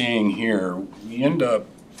you're seeing here, we end up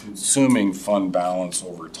consuming fund balance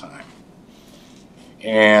over time.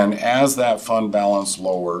 And as that fund balance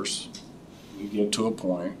lowers, we get to a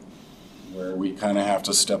point where we kind of have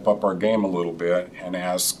to step up our game a little bit and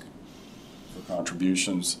ask for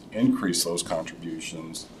contributions, increase those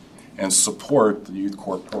contributions, and support the youth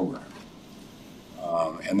court program.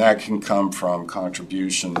 And that can come from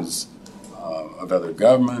contributions of other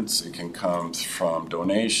governments, it can come from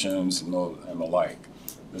donations and the like.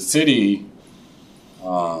 The city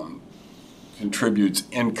contributes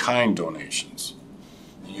in-kind donations,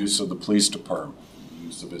 the use of the police department, the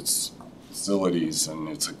use of its facilities and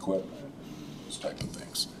its equipment, those type of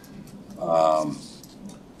things.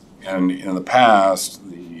 And in the past,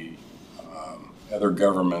 the other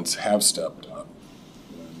governments have stepped up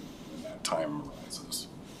when that time arises.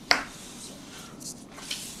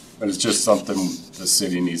 But it's just something the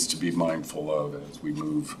city needs to be mindful of as we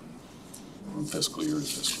move from fiscal year to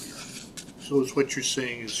fiscal year. So is what you're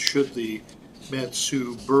saying is, should the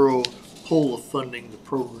Matsu Borough pull the funding, the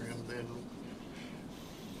program then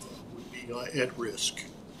would be at risk?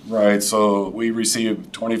 Right, so we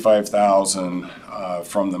received $25,000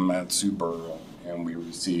 from the Matsu Borough, and we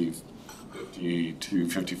received $50,000 to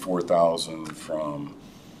 $54,000 from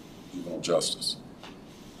juvenile justice.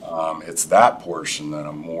 It's that portion that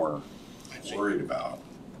I'm more worried about.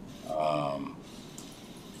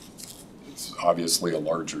 It's obviously a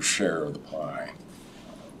larger share of the pie.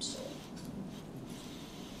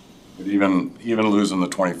 But even losing the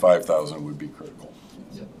 $25,000 would be critical.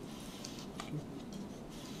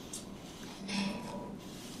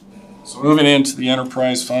 So moving into the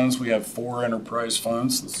enterprise funds, we have 4 enterprise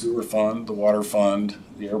funds: the sewer fund, the water fund,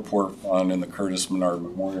 the airport fund, and the Curtis Menard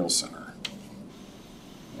Memorial Center.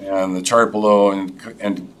 And the chart below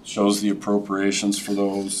and shows the appropriations for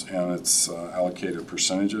those and its allocated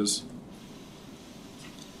percentages.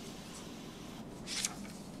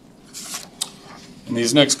 And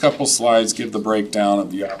these next couple slides give the breakdown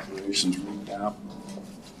of the operations recap.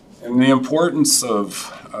 And the importance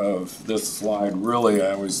of this slide, really,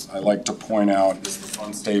 I like to point out is the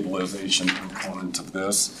fund stabilization component of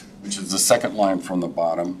this, which is the second line from the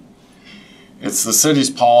bottom. It's the city's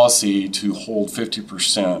policy to hold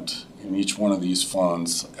 50% in each one of these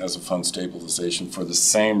funds as a fund stabilization for the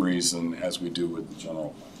same reason as we do with the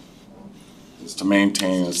general fund. It's to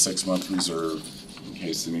maintain a 6-month reserve in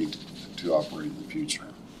case they need to operate in the future.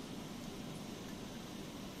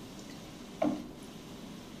 And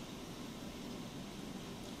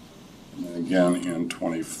then again in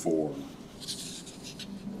 24.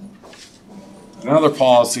 Another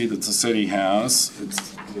policy that the city has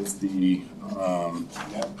is the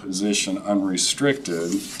net position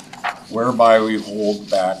unrestricted, whereby we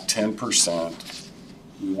hold back 10%.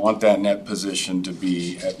 We want that net position to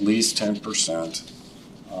be at least 10%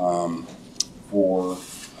 for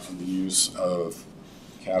the use of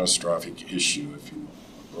catastrophic issue, if you will,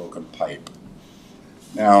 a broken pipe.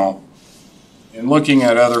 Now, in looking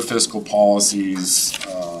at other fiscal policies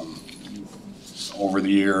over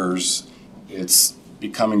the years, it's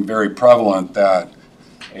becoming very prevalent that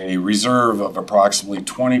a reserve of approximately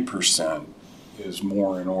 20% is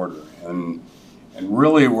more in order. And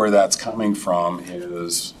really where that's coming from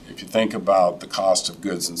is, if you think about the cost of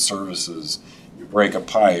goods and services, you break a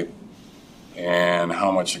pipe and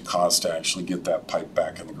how much it costs to actually get that pipe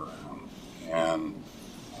back in the ground. And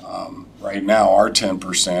right now, our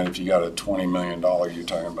 10%, if you got a $20 million, you're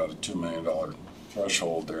talking about a $2 million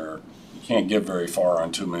threshold there, you can't get very far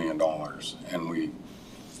on $2 million. And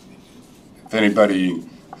if anybody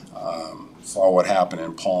saw what happened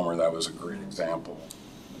in Palmer, that was a great example,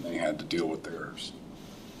 and they had to deal with theirs.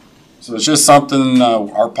 So it's just something,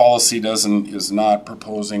 our policy is not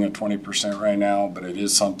proposing a 20% right now, but it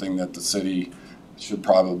is something that the city should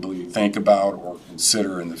probably think about or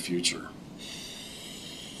consider in the future.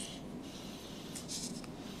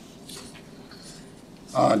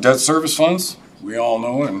 Debt service funds, we all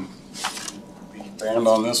know, and we stand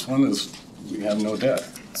on this one, is we have no debt.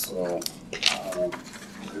 So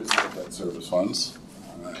there's the debt service funds,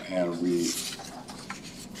 and we're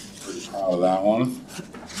pretty proud of that one.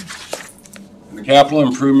 And the capital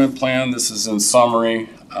improvement plan, this is in summary.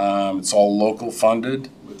 It's all local funded,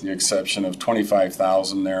 with the exception of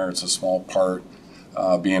 $25,000 there. It's a small part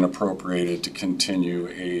being appropriated to continue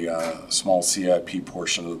a small CIP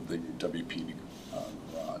portion of the WP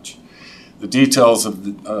garage. The details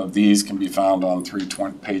of these can be found on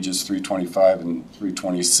pages 325 and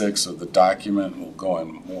 326 of the document. We'll go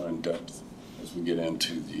in more in depth as we get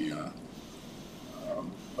into the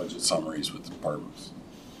budget summaries with the departments.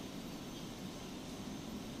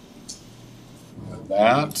 With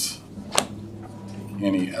that,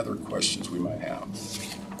 any other questions we might have?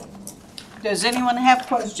 Does anyone have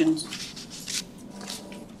questions?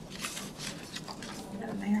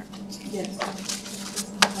 Madam Mayor? Yes.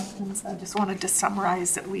 I just wanted to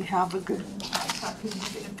summarize that we have a good copy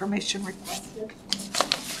of the information requested.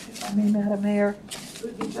 If I may, Madam Mayor, it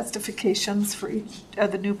would be justifications for each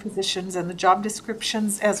of the new positions and the job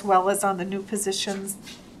descriptions, as well as on the new positions.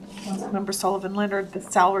 Councilmember Sullivan Leonard, the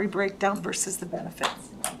salary breakdown versus the benefits.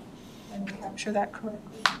 Can you capture that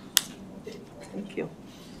correctly? Thank you.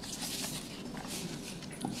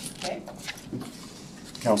 Okay.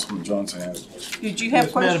 Councilman Johnson has a question. Did you have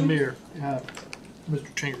Yes, questions? Madam Mayor,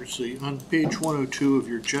 Mr. Tankersley, on page 102 of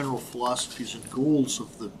your general philosophies and goals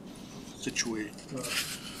of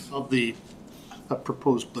the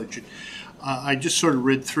proposed budget, I just sort of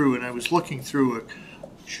read through, and I was looking through a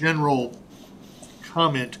general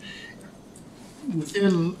comment.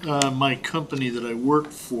 Within my company that I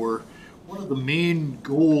work for, one of the main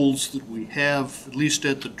goals that we have, at least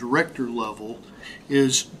at the director level,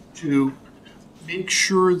 is to make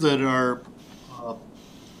sure that our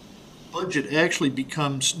budget actually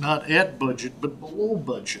becomes not at budget but below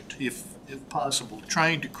budget, if possible,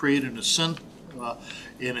 trying to create an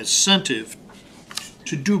incentive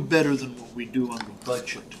to do better than what we do on the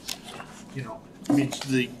budget. You know, I mean,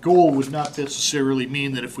 the goal would not necessarily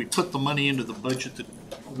mean that if we put the money into the budget that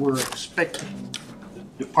we're expecting the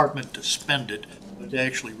department to spend it, but to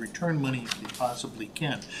actually return money if they possibly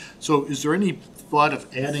can. So is there any thought of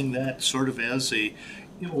adding that sort of as a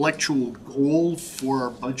intellectual goal for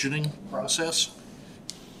our budgeting process?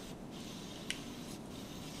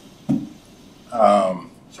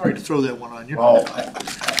 Sorry to throw that one on you. Well,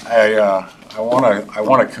 I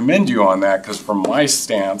want to commend you on that, because from my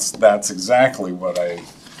stance, that's exactly what I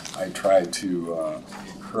try to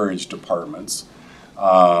encourage departments.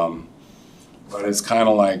 But it's kind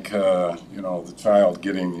of like, you know, the child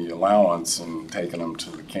getting the allowance and taking them to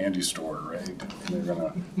the candy store, right? They're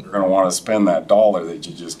gonna want to spend that dollar that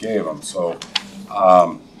you just gave them. So,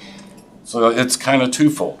 so it's kind of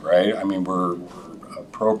twofold, right? I mean, we're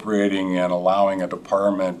appropriating and allowing a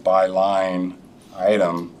department by line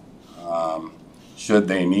item, should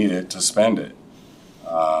they need it, to spend it.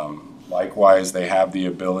 Likewise, they have the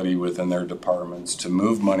ability within their departments to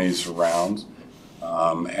move monies around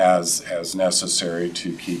as necessary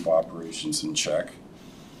to keep operations in check.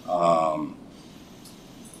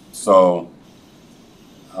 So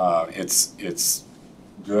it's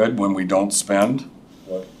good when we don't spend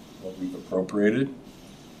what we've appropriated.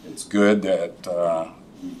 It's good that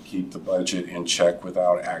we keep the budget in check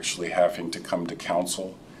without actually having to come to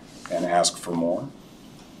council and ask for more.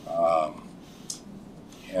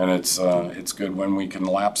 And it's good when we can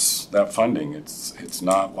lapse that funding. It's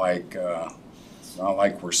not like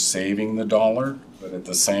we're saving the dollar, but at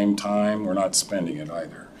the same time we're not spending it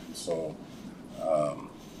either. And so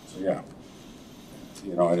yeah,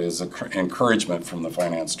 you know, it is an encouragement from the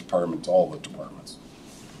finance department to all the departments.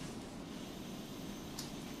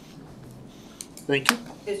 Thank you.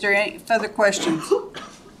 Is there any further questions?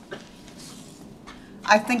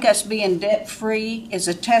 I think us being debt-free is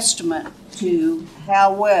a testament to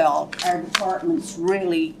how well our departments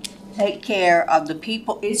really take care of the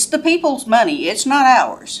people. It's the people's money, it's not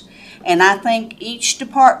ours. And I think each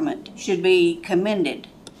department should be commended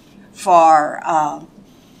for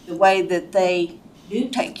the way that they do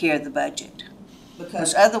take care of the budget,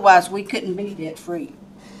 because otherwise we couldn't be debt-free.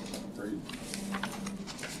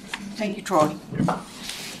 Thank you, Troy.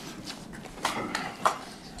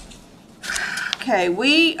 Okay,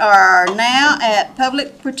 we are now at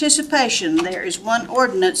public participation. There is one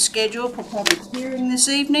ordinance scheduled for public hearing this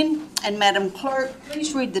evening. And Madam Clerk,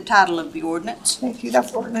 please read the title of the ordinance. Thank you.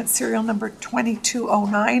 That's ordinance serial number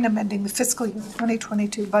 2209, amending the fiscal year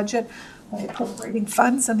 2022 budget by appropriating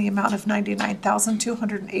funds in the amount of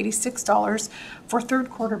 $99,286 for third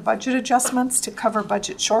quarter budget adjustments to cover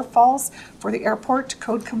budget shortfalls for the airport,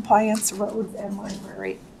 code compliance, roads, and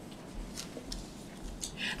library.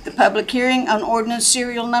 The public hearing on ordinance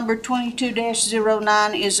serial number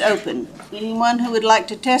 22-09 is open. Anyone who would like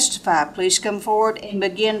to testify, please come forward and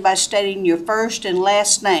begin by stating your first and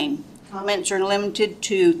last name. Comments are limited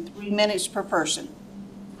to 3 minutes per person.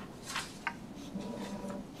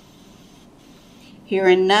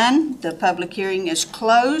 Hearing none, the public hearing is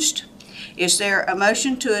closed. Is there a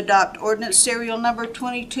motion to adopt ordinance serial number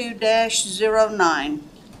 22-09?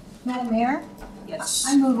 Madam Mayor, Yes.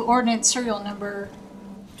 I move ordinance serial number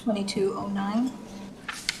 2209.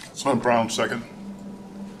 Son Brown, second.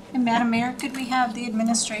 And Madam Mayor, could we have the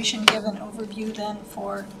administration give an overview then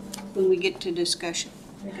for? When we get to discussion.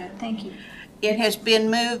 Very good, thank you. It has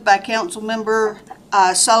been moved by Councilmember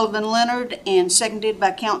Sullivan Leonard and seconded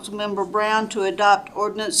by Councilmember Brown to adopt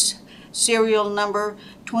ordinance serial number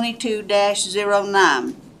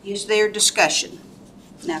 22-09. Is there discussion?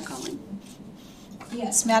 Now, Colleen.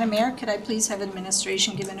 Yes, Madam Mayor, could I please have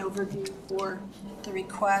administration give an overview for the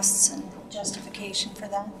requests and justification for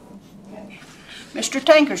that? Mr.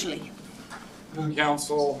 Tankersley.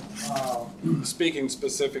 Council, speaking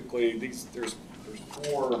specifically, there's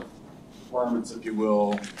 4 departments, if you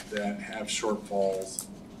will, that have shortfalls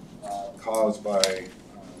caused by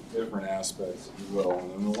different aspects, if you will.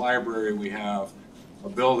 And in the library, we have a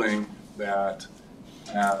building that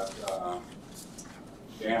had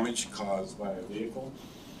damage caused by a vehicle,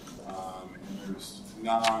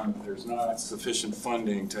 and there's not sufficient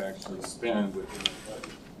funding to actually spend within the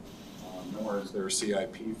budget, nor is there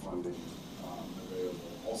CIP funding available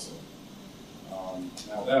also.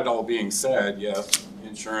 Now, that all being said, yes,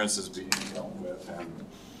 insurance is being dealt with, and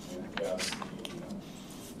yes,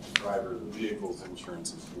 the driver of the vehicle's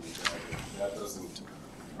insurance is being dealt with. That doesn't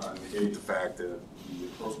negate the fact that the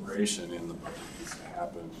appropriation in the budget needs to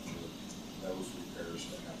happen for those repairs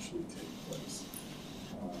to actually take place.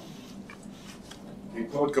 In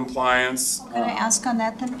code compliance. Can I ask on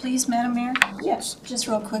that then, please, Madam Mayor? Yes. Just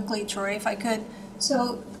real quickly, Troy, if I could.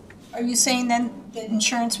 So are you saying then that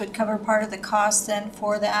insurance would cover part of the cost then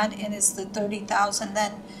for that? And is the $30,000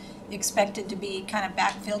 then expected to be kind of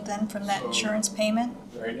backfilled then from that insurance payment?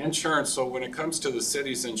 Right, insurance, so when it comes to the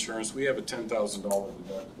city's insurance, we have a $10,000 deductible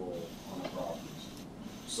on the properties.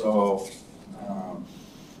 So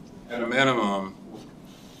at a minimum,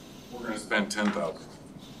 we're going to spend $10,000.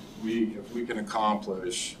 If we can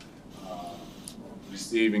accomplish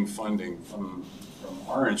receiving funding from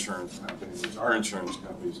our insurance company, which our insurance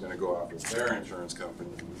company is going to go after their insurance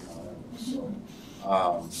company. So,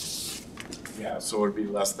 yeah, so it would be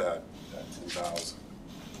less that $10,000.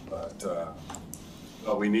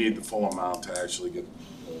 But we need the full amount to actually get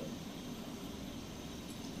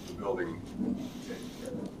the building taken care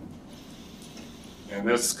of. And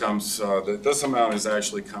this comes, this amount is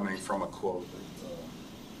actually coming from a quote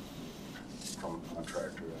from a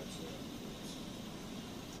contractor,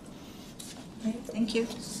 actually. Thank you.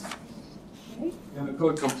 And the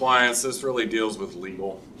code compliance, this really deals with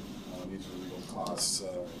legal. These are legal costs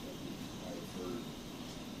for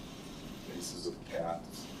cases of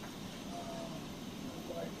cats.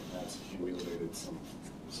 And that's accumulated some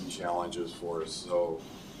challenges for us. So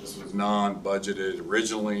this was non-budgeted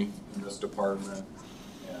originally in this department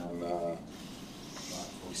and not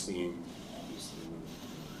foreseen, obviously.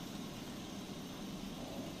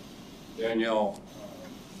 Danielle,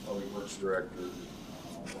 Public Works Director.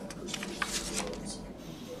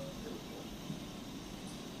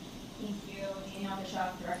 Thank you, Danielle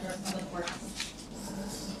Bishop, Director of Public Works,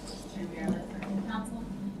 Mayor Ledford City Council.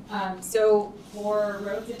 So for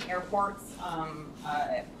roads and airports,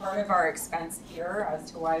 part of our expense here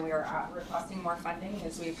as to why we are requesting more funding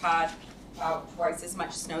is we've had about twice as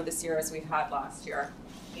much snow this year as we had last year.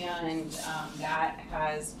 And that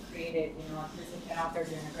has created, our crews have been out there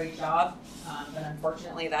doing a great job, but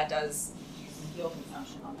unfortunately that does use some fuel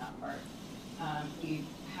consumption on that part. We've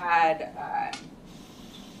had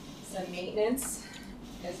some maintenance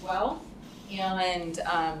as well. And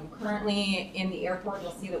currently in the airport,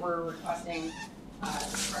 you'll see that we're requesting, the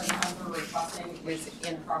funds we're requesting is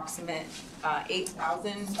an approximate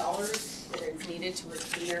 $8,000 that is needed to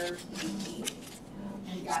repair the heat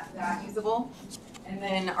and get that usable. And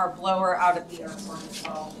then our blower out at the airport as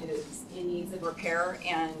well is in needs of repair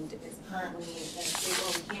and is currently in a state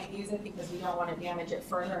where we can't use it because we don't want to damage it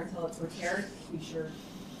further until it's repaired. Be sure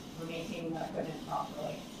we're maintaining that equipment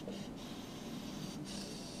properly.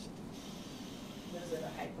 Those are the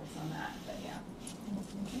high points on that, but yeah.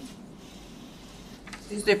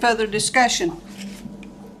 Is there further discussion?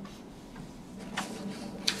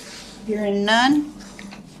 Hearing none,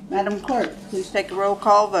 Madam Clerk, please take a roll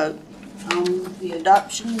call vote on the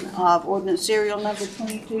adoption of ordinance serial number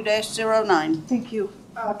 22-09. Thank you.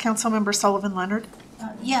 Councilmember Sullivan Leonard,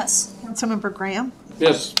 Yes. Councilmember Graham,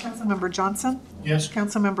 Yes. Councilmember Johnson, Yes.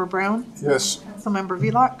 Councilmember Brown, Yes. Councilmember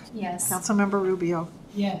Vlock, Yes. Councilmember Rubio.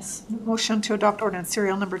 Yes. The motion to adopt ordinance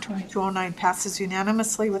serial number 2209 passes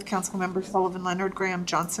unanimously with Councilmember Sullivan Leonard, Graham,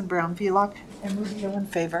 Johnson, Brown, Vlock, and Rubio in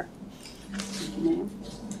favor.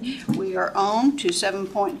 We are on to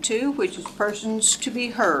 7.2, which is persons to be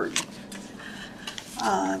heard.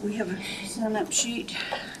 We have a sign-up sheet.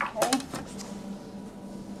 Okay.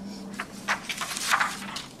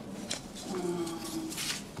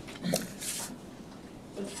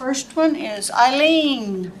 The first one is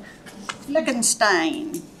Eileen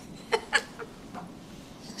Flickenstein.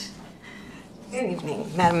 Good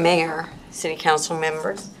evening, Madam Mayor, City Council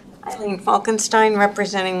members. Eileen Falkenstein,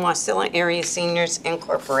 representing Wasilla Area Seniors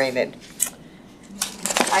Incorporated.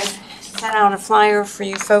 I've sent out a flyer for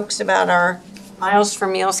you folks about our Miles for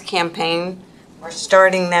Meals campaign. We're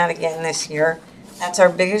starting that again this year. That's our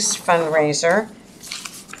biggest fundraiser.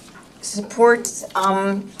 Supports,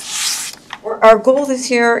 our goal this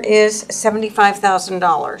year is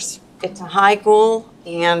 $75,000. It's a high goal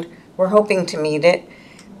and we're hoping to meet it.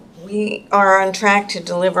 We are on track to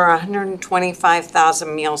deliver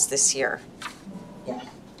 125,000 meals this year. Yeah,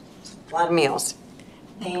 a lot of meals.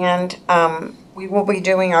 And we will be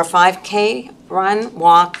doing our 5K run,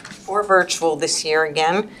 walk, or virtual this year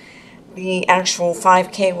again. The actual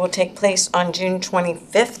 5K will take place on June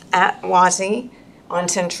 25th at Wazi on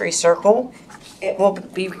Century Circle. It will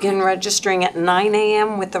begin registering at 9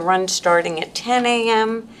 a.m. with the run starting at 10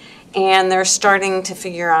 a.m. And they're starting to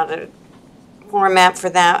figure out a format for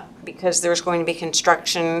that because there's going to be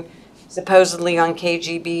construction supposedly on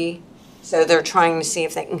KGB. So they're trying to see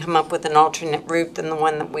if they can come up with an alternate route than the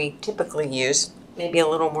one that we typically use, maybe a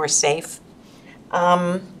little more safe.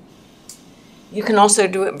 You can also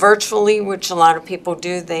do it virtually, which a lot of people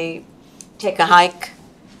do. They take a hike,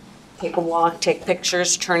 take a walk, take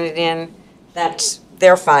pictures, turn it in. That's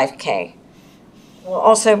their 5K. We'll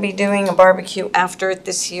also be doing a barbecue after it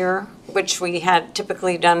this year, which we had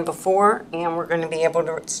typically done before, and we're going to be able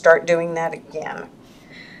to start doing that again.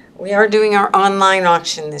 We are doing our online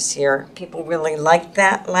auction this year. People really liked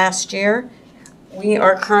that last year. We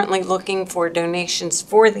are currently looking for donations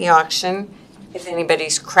for the auction. If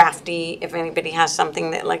anybody's crafty, if anybody has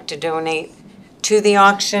something they'd like to donate to the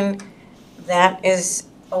auction, that is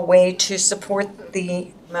a way to support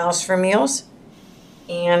the Miles for Meals.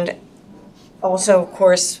 And also, of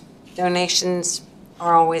course, donations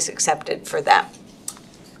are always accepted for that.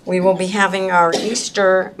 We will be having our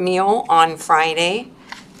Easter meal on Friday.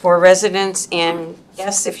 for residents and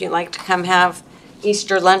guests. If you'd like to come have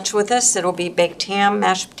Easter lunch with us, it'll be baked ham,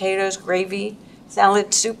 mashed potatoes, gravy,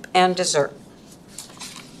 salad, soup, and dessert.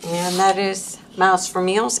 And that is Miles for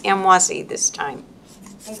Meals and Wazzy this time.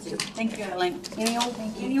 Thank you. Thank you, Elaine.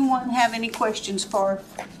 Anyone have any questions for?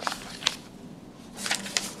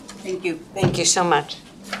 Thank you. Thank you so much.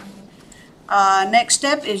 Next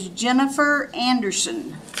up is Jennifer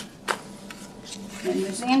Anderson. And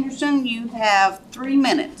Ms. Anderson, you have 3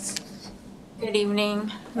 minutes. Good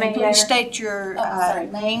evening, And Mayor. please state your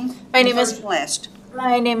name. My name is- first and last.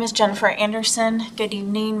 My name is Jennifer Anderson. Good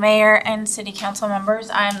evening, Mayor and City Council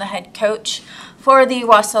members. I am the head coach for the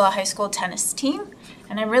Wasilla High School tennis team,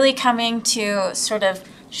 and I'm really coming to sort of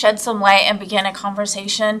shed some light and begin a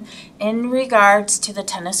conversation in regards to the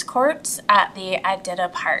tennis courts at the Adida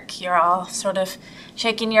Park. You're all sort of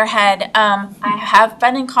shaking your head. I have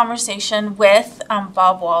been in conversation with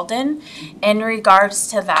Bob Walden in regards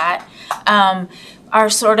to that. Our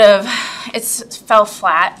sort of, it's fell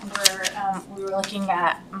flat. We were looking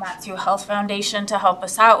at Matthew Health Foundation to help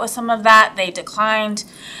us out with some of that. They declined.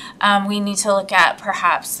 We need to look at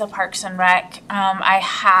perhaps the Parks and Rec. I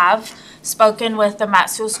have spoken with the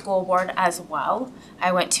Matsu School Board as well.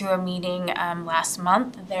 I went to a meeting last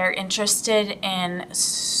month. They're interested in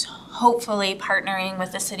hopefully partnering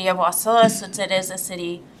with the city of Wasilla since it is a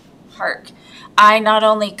city park. I not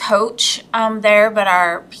only coach there, but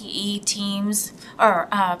our PE teams or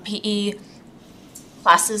PE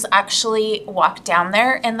classes actually walk down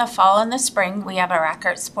there in the fall and the spring. We have a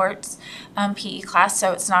racket sports PE class,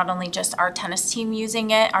 so it's not only just our tennis team using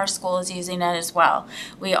it, our school is using it as well.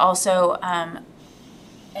 We also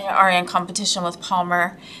are in competition with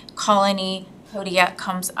Palmer, Colony, Kodiak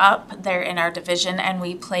comes up. They're in our division and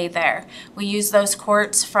we play there. We use those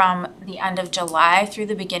courts from the end of July through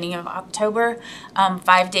the beginning of October,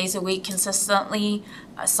 5 days a week consistently,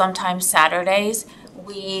 sometimes Saturdays.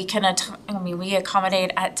 We can, we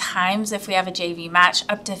accommodate at times if we have a JV match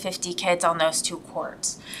up to 50 kids on those 2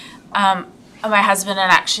 courts. My husband and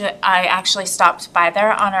I actually stopped by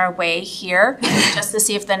there on our way here just to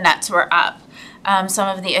see if the nets were up. Some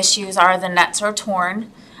of the issues are the nets are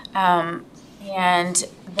torn. And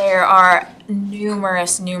there are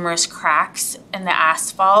numerous cracks in the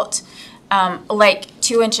asphalt, like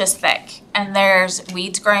 2 inches thick, and there's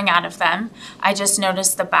weeds growing out of them. I just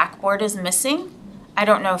noticed the backboard is missing. I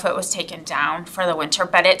don't know if it was taken down for the winter,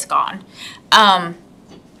 but it's gone.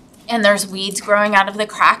 And there's weeds growing out of the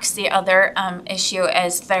cracks. The other issue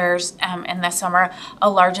is there's, in the summer, a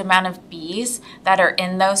large amount of bees that are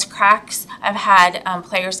in those cracks. I've had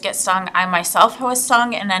players get stung. I myself was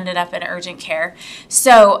stung and ended up in urgent care.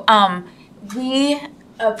 So we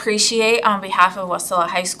appreciate, on behalf of Wasilla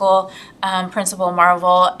High School, Principal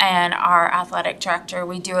Marvel and our athletic director,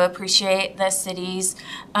 we do appreciate the city's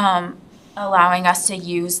allowing us to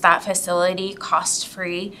use that facility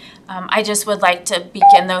cost-free. I just would like to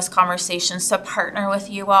begin those conversations to partner with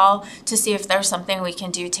you all to see if there's something we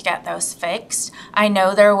can do to get those fixed. I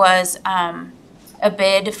know there was a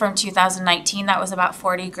bid from 2019 that was about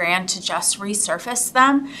 40 grand to just resurface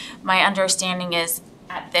them. My understanding is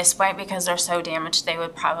at this point, because they're so damaged, they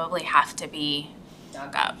would probably have to be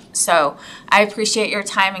dug up. So I appreciate your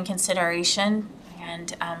time and consideration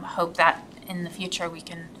and hope that in the future we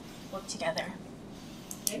can work together.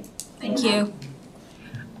 Okay. Thank you.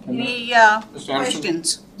 Any Ms. Anderson?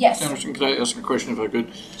 questions? Yes. Anderson, could I ask a question if I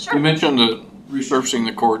could? Sure. You mentioned that resurfacing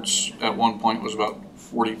the courts at one point was about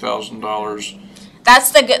 $40,000.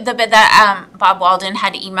 That's the bid that Bob Walden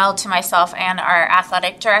had emailed to myself and our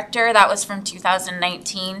athletic director. That was from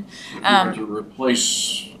 2019. To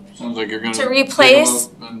replace, sounds like you're going To replace-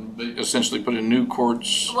 and essentially put in new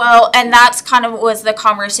courts. Well, and that's kind of was the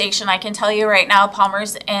conversation. I can tell you right now,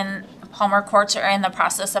 Palmer courts are in the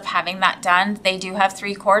process of having that done. They do have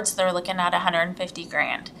 3 courts. They're looking at 150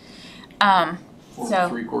 grand. For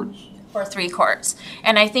 3 courts. For 3 courts.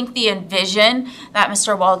 And I think the envision that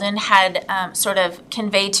Mr. Walden had sort of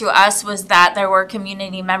conveyed to us was that there were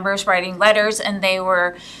community members writing letters and they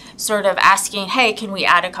were sort of asking, hey, can we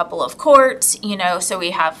add a couple of courts, so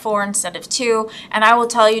we have 4 instead of 2. And I will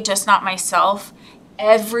tell you, just not myself,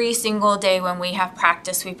 every single day when we have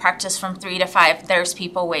practice, we practice from 3 to 5, there's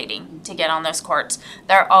people waiting to get on those courts.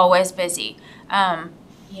 They're always busy.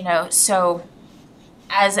 So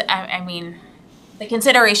as, the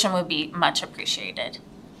consideration would be much appreciated.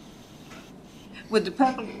 Would the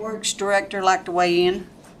Public Works Director like to weigh in?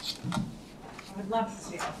 I would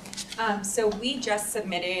love to. So we just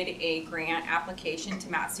submitted a grant application to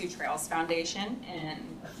Matsu Trails Foundation,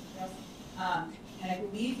 and And I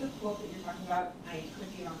believe the quote that you're talking about, I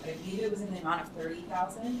could be wrong, but I believe it was in the amount of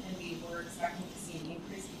 30,000, and we were expecting to see an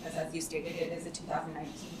increase because, as you stated, it is a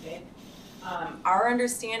 2019 bid. Our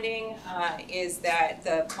understanding is that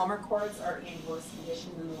the Palmer courts are in worse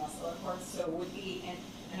condition than the Wasilla courts, so it would be,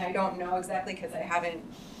 and I don't know exactly because I haven't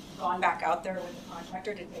gone back out there with the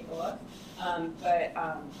contractor to take a look, but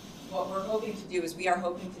what we're hoping to do is we are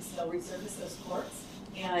hoping to still resurface those courts,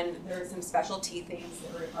 and there are some specialty things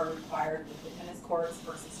that are required with the tennis courts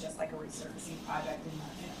versus just like a resurfacing project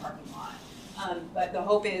in a parking lot. But the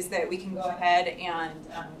hope is that we can go ahead and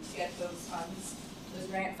get those funds, those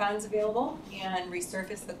grant funds available, and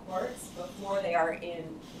resurface the courts before they are in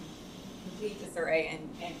complete disarray and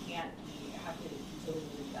can't have to be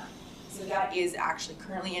completely redone. So that is actually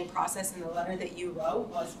currently in process, and the letter that you wrote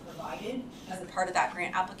was provided as a part of that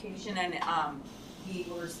grant application, and we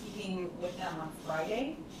were speaking with them on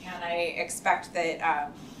Friday, and I expect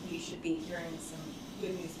that we should be hearing some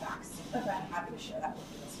good news back soon. Okay. I'm happy to share that with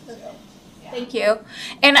you. Okay. Yeah. Thank you.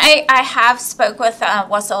 And I have spoke with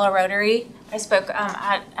Wasilla Rotary. I spoke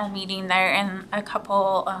at a meeting there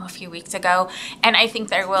a few weeks ago, and I think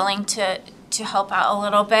they're willing to help out a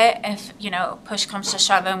little bit if, push comes to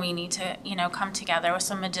shove and we need to, come together with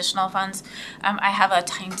some additional funds. I have a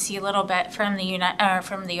tiny little bit from the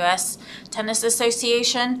U.S. Tennis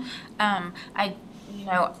Association. I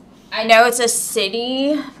know it's a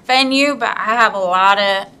city venue, but I have a lot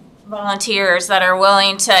of volunteers that are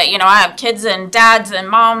willing to, I have kids and dads and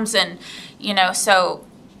moms and, so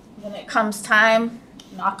when it comes time,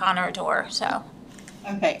 knock on our door, so.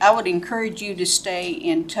 Okay, I would encourage you to stay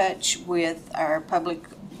in touch with our Public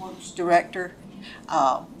Works Director,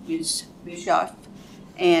 Ms. Bischoff,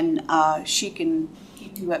 and she can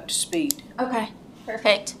keep you up to speed. Okay,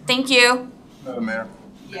 perfect. Thank you. Madam Mayor.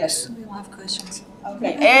 Yes. We will have questions.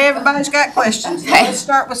 Okay, everybody's got questions. Okay. Let's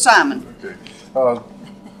start with Simon. Okay.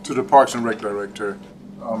 To the Parks and Rec Director,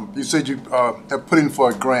 you said you have put in for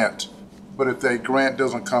a grant, but if that grant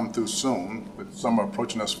doesn't come through soon, but some are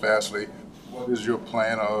approaching us fastly, what is your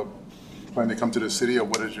plan? Plan to come to the city, or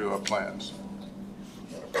what is your plans?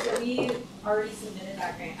 So we already submitted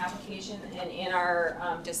that grant application, and in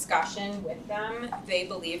our discussion with them, they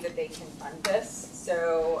believe that they can fund this.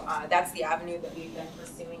 So that's the avenue that we've been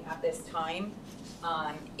pursuing at this time.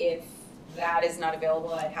 If that is not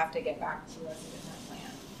available, I'd have to get back to us with a different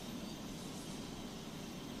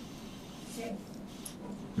plan. Okay.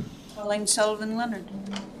 Colleen Sullivan Leonard.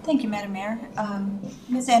 Thank you, Madam Mayor.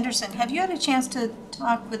 Ms. Anderson, have you had a chance to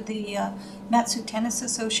talk with the Matcom Tennis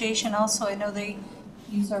Association also? I know they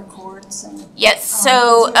use our courts and. Yes,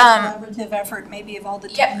 so. Is there a collaborative effort maybe of all the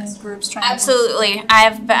tennis groups trying to. Absolutely.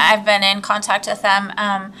 I've been in contact with them.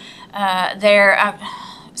 They're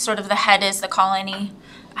sort of the head is the Colony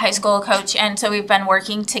high school coach, and so we've been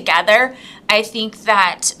working together. I think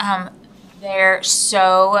that they're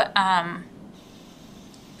so.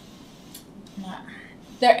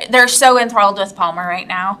 They're so enthralled with Palmer right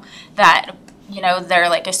now that, they're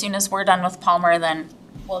like, as soon as we're done with Palmer, then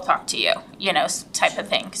we'll talk to you, type of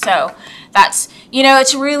thing. So that's,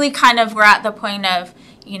 it's really kind of, we're at the point of,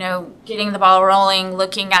 getting the ball rolling,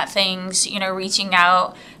 looking at things, reaching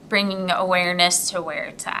out, bringing awareness to where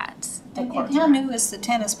it's at. And how new is the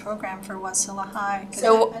tennis program for Wasilla High?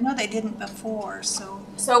 So I know they didn't before, so.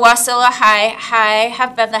 So Wasilla High, I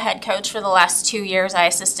have been the head coach for the last 2 years. I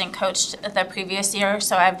assistant coached the previous year,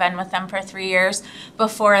 so I've been with them for 3 years.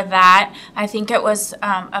 Before that, I think it was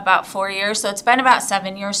about 4 years, so it's been about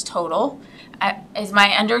 7 years total, is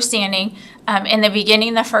my understanding. In the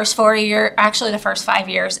beginning, the first 5 years,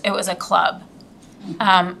 it was a club.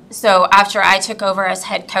 So after I took over as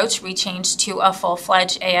head coach, we changed to a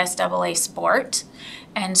full-fledged ASAA sport.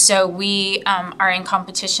 And so we are in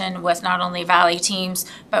competition with not only Valley teams,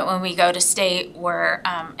 but when we go to state, we're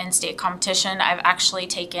in state competition. I've actually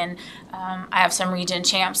taken, I have some region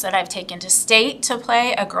champs that I've taken to state to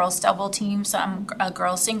play, a girls double team, a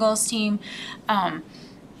girls singles team.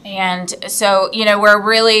 And so, we're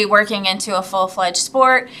really working into a full-fledged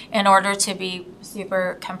sport in order to be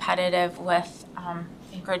super competitive with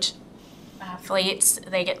Anchorage athletes.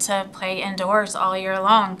 They get to play indoors all year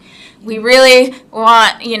long. We really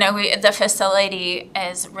want, the facility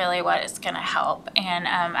is really what is going to help. And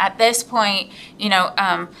at this point,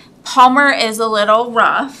 Palmer is a little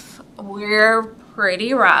rough. We're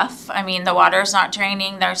pretty rough. I mean, the water's not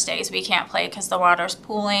draining. There's days we can't play because the water's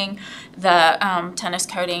pooling. The tennis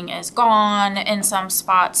coating is gone in some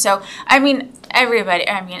spots. So,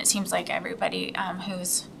 it seems like everybody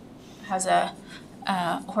has a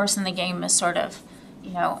horse in the game is sort of,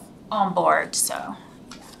 on board, so.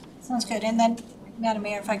 Sounds good. And then, Madam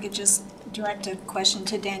Mayor, if I could just direct a question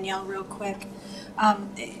to Danielle real quick.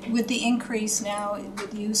 With the increase now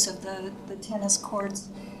with use of the tennis courts,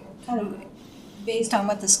 kind of based on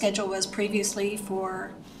what the schedule was previously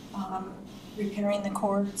for repairing the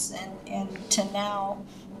courts and to now,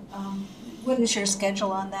 what is your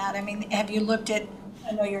schedule on that? I mean, have you looked at,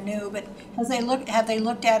 I know you're new, but have they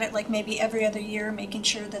looked at it like maybe every other year, making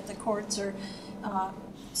sure that the courts are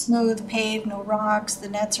smooth, paved, no rocks, the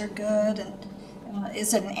nets are good, and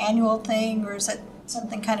is it an annual thing, or is it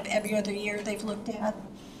something kind of every other year they've looked at?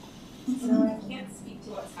 So I can't speak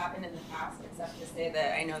to what's happened in the past, except to say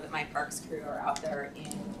that I know that my parks crew are out there in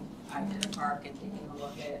the park and taking a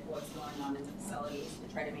look at what's going on in the facilities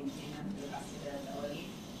to try to maintain them to the best of their ability.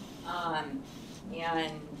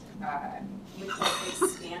 With the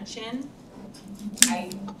expansion, I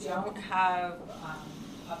don't have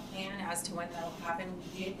a plan as to when that'll happen.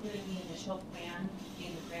 We did put in the initial plan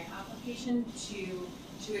in the grant application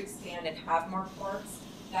to expand and have more courts.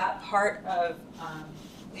 That part of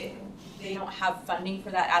they don't have funding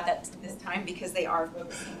for that at this time because they are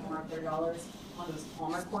focusing more of their dollars on those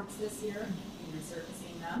Palmer courts this year and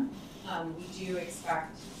resurfacing them. We do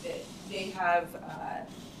expect that they have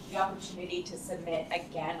the opportunity to submit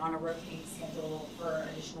again on a rotating schedule for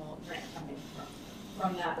additional grant funding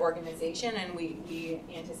from that organization, and we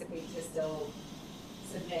anticipate to still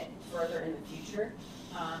submit further in the future.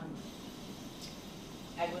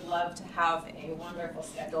 I would love to have a wonderful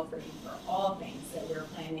schedule for you for all things that we're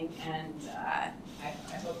planning, and I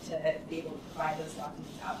hope to be able to provide those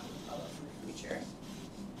documents out to the public in the future.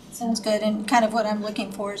 Sounds good, and kind of what I'm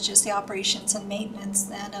looking for is just the operations and maintenance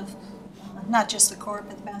then of not just the court,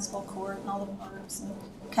 but the basketball court and all the parks, and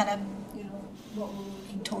kind of, you know, what we're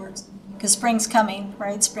looking towards. Because spring's coming,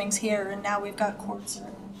 right? Spring's here, and now we've got courts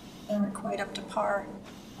that aren't quite up to par.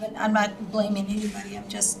 But I'm not blaming anybody. I'm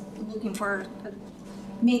just looking for a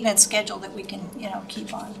maintenance schedule that we can, you know,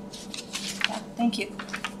 keep on. Yeah, thank you.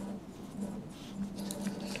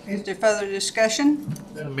 Is there further discussion?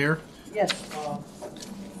 Madam Mayor, Yes.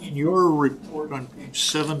 in your report on page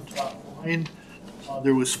 7, top line,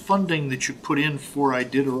 there was funding that you put in for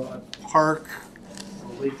Iditarod Park,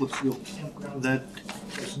 Lake Lafield Campground. That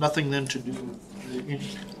has nothing then to do with any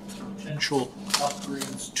potential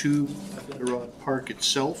upgrades to Iditarod Park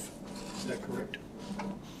itself. Is that correct?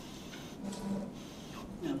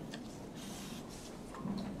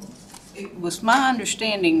 It was my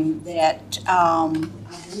understanding that, I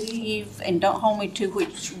believe, and don't hold me to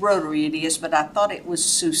which Rotary it is, but I thought it was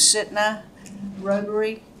Susitna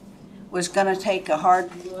Rotary was going to take a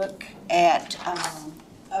hard look at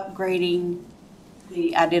upgrading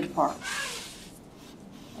the Iditarod Park.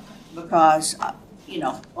 Because, you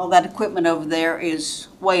know, all that equipment over there is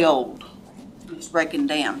way old. It's breaking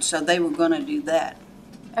down, so they were going to do that.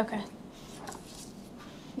 Okay.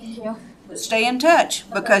 Thank you. But stay in touch,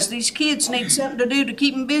 because these kids need something to do to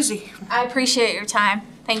keep them busy. I appreciate your time.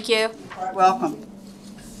 Thank you. You're welcome.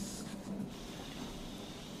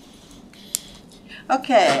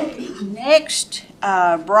 Okay, next,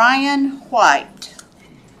 Brian White.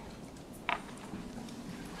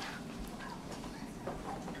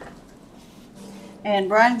 And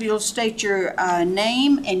Brian, if you'll state your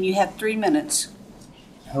name, and you have 3 minutes.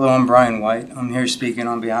 Hello, I'm Brian White. I'm here speaking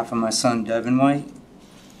on behalf of my son, Devin White.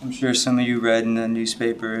 I'm sure some of you read in the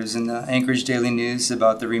newspapers and the Anchorage Daily News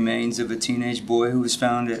about the remains of a teenage boy who was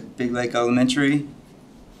found at Big Lake Elementary.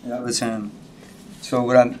 That was him. So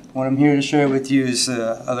what I'm here to share with you is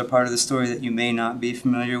the other part of the story that you may not be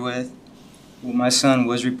familiar with. Well, my son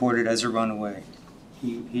was reported as a runaway.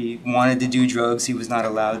 He wanted to do drugs, he was not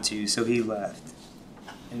allowed to, so he left.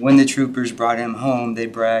 And when the troopers brought him home, they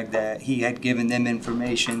bragged that he had given them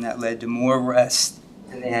information that led to more arrests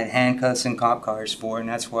than they had handcuffs and cop cars for, and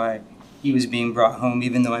that's why he was being brought home,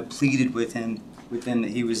 even though I pleaded with him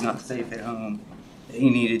that he was not safe at home, that he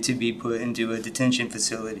needed to be put into a detention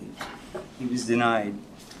facility. He was denied.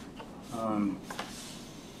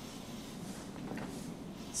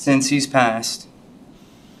 Since he's passed,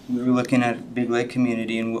 we were looking at Big Lake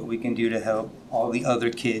community and what we can do to help all the other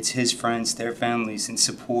kids, his friends, their families, in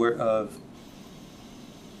support of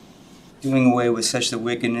doing away with such the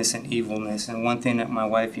wickedness and evilness. And one thing that my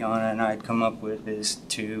wife Yana and I had come up with is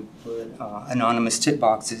to put anonymous tip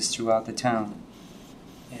boxes throughout the town.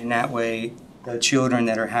 And that way the children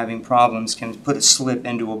that are having problems can put a slip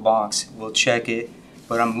into a box. We'll check it,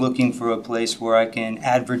 but I'm looking for a place where I can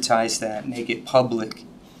advertise that, make it public,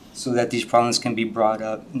 so that these problems can be brought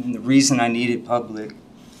up. And the reason I need it public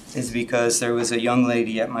is because there was a young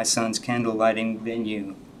lady at my son's candle lighting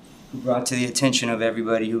venue who brought to the attention of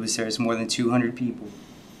everybody who was there, it's more than 200 people.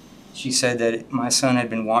 She said that my son had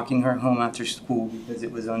been walking her home after school because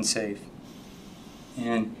it was unsafe.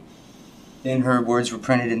 And Then her words were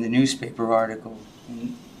printed in the newspaper article.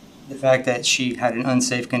 And the fact that she had an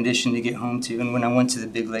unsafe condition to get home to, and when I went to the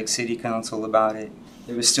Big Lake City Council about it,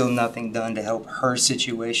 there was still nothing done to help her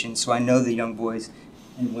situation. So I know the young boys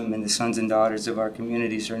and women, the sons and daughters of our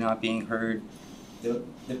communities, are not being heard. The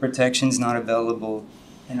protection's not available,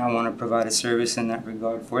 and I want to provide a service in that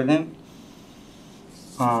regard for them.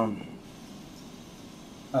 I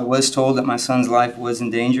was told that my son's life was in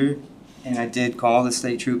danger, and I did call the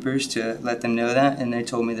state troopers to let them know that, and they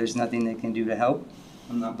told me there's nothing they can do to help.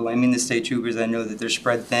 I'm not blaming the state troopers. I know that they're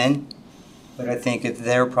spread thin, but I think if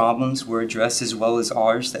their problems were addressed as well as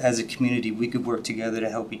ours, that as a community we could work together to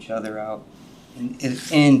help each other out and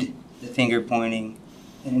end the finger pointing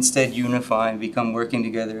and instead unify and become working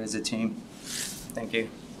together as a team. Thank you.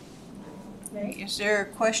 Okay, is there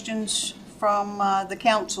questions from the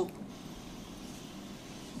council?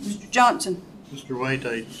 Mr. Johnson? Mr. White,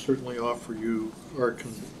 I certainly offer you our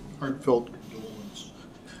heartfelt condolence.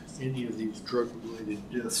 Any of these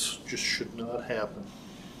drug-related deaths just should not happen.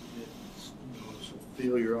 It's a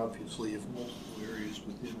failure, obviously, of multiple areas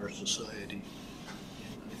within our society.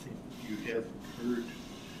 And I think you have heard and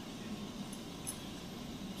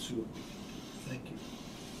see what we can do. Thank you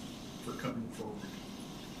for coming forward.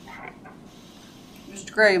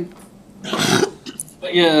 Mr. Graham?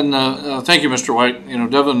 Yeah, and thank you, Mr. White. You know,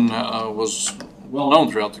 Devin was well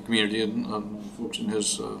known throughout the community, and folks in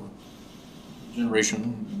his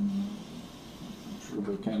generation. I'm sure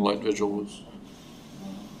the candlelight vigil was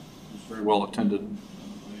very well attended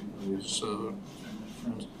by his family and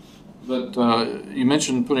friends. But you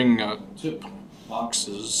mentioned putting tip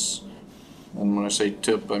boxes, and when I say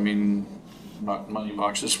tip, I mean not money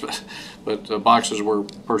boxes, but boxes where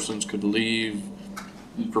persons could leave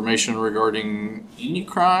information regarding any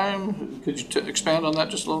crime. Could you expand on that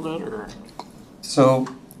just a little bit, or? So,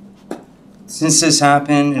 since this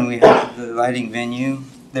happened and we have the lighting venue,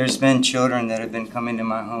 there's been children that have been coming to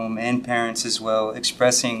my home and parents as well,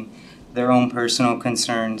 expressing their own personal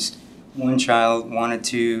concerns. One child wanted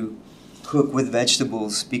to cook with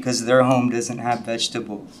vegetables because their home doesn't have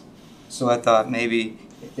vegetables. So I thought maybe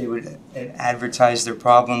if they would advertise their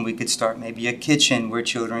problem, we could start maybe a kitchen where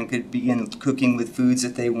children could begin cooking with foods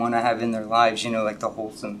that they want to have in their lives, you know, like the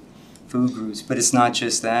wholesome food groups. But it's not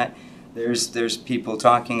just that. There's people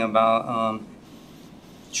talking about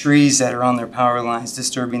trees that are on their power lines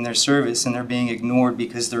disturbing their service, and they're being ignored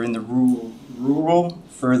because they're in the rural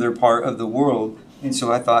further part of the world. And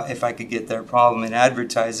so I thought if I could get their problem and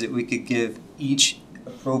advertise it, we could give each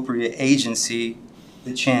appropriate agency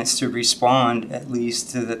the chance to respond, at least,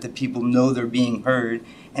 so that the people know they're being heard.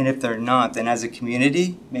 And if they're not, then as a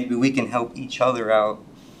community, maybe we can help each other out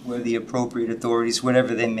where the appropriate authorities,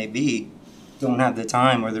 whatever they may be, don't have the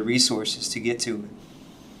time or the resources to get to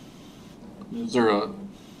it. Is there a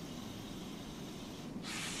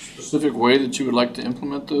specific way that you would like to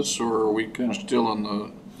implement this, or are we kind of still in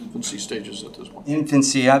the infancy stages at this point?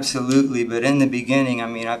 Infancy, absolutely, but in the beginning, I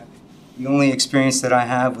mean, the only experience that I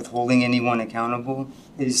have with holding anyone accountable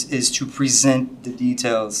is to present the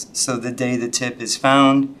details. So the day the tip is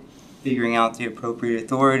found, figuring out the appropriate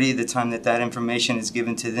authority, the time that that information is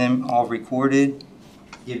given to them, all recorded,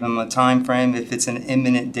 give them a time frame. If it's an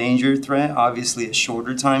imminent danger threat, obviously a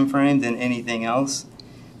shorter time frame than anything else,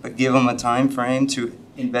 but give them a time frame to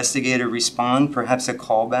investigate or respond, perhaps a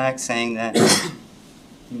callback saying that,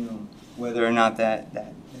 you know, whether or not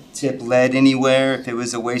that tip led anywhere, if it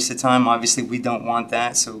was a waste of time. Obviously we don't want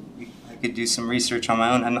that, so I could do some research on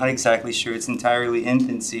my own. I'm not exactly sure, it's entirely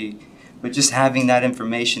infancy, but just having that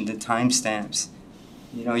information, the timestamps.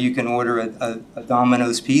 You know, you can order a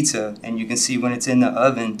Domino's pizza and you can see when it's in the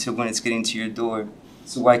oven to when it's getting to your door.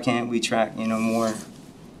 So why can't we track, you know, more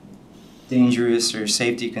dangerous or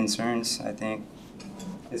safety concerns, I think,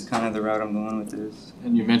 is kind of the route I'm going with this.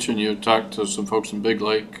 And you mentioned you had talked to some folks in Big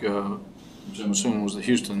Lake, which I'm assuming was the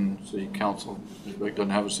Houston City Council. Big Lake doesn't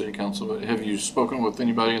have a city council, but have you spoken with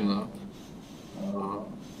anybody in the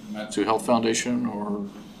Matcom Health Foundation, or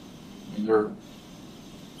I mean, there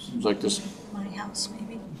seems like this. My house,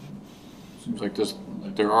 maybe. Seems like this,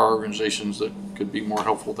 like there are organizations that could be more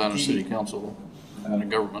helpful than a city council and a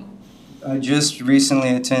government. I just recently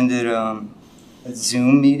attended a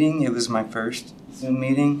Zoom meeting. It was my first Zoom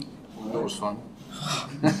meeting. Well, that was fun.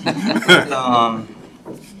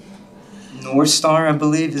 North Star, I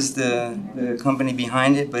believe, is the company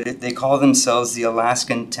behind it, but they call themselves the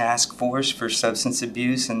Alaskan Task Force for Substance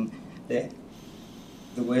Abuse, and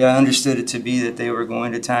the way I understood it to be that they were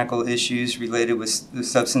going to tackle issues related with the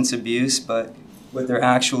substance abuse, but what they're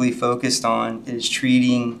actually focused on is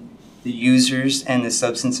treating the users and the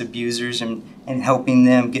substance abusers and helping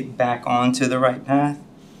them get back onto the right path.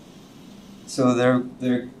 So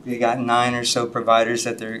they got 9 or so providers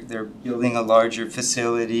that they're building a larger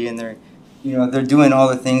facility, and they're doing all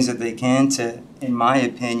the things that they can to, in my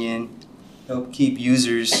opinion, help keep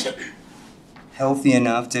users healthy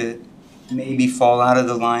enough to maybe fall out of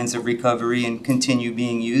the lines of recovery and continue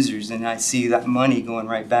being users. And I see that money going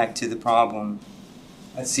right back to the problem.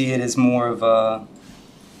 I see it as more of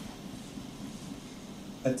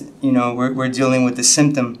we're dealing with the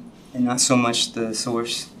symptom and not so much the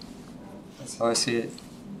source. That's how I see it.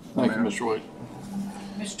 Thank you, Mr. White.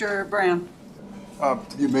 Mr. Brown?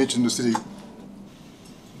 You mentioned the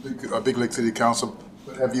Big Lake City Council,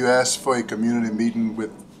 but have you asked for a community meeting with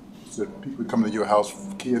the people coming to your house,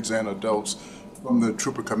 kids and adults, from the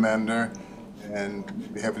trooper commander, and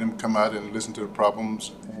maybe having them come out and listen to the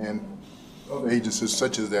problems, and other agencies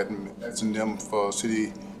such as that, and asking them for a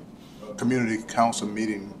city community council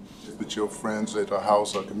meeting with your friends at a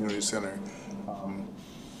house or community center?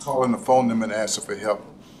 Calling or phone them and asking for help.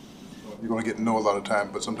 You're going to get no a lot of time,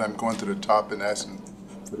 but sometimes going to the top and asking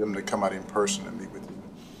for them to come out in person and meet with you.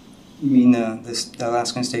 You mean the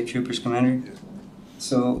Alaskan State Troopers commander? Yes.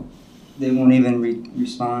 So they won't even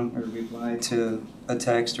respond or reply to a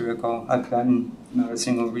text or a call. I've gotten not a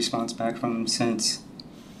single response back from them since.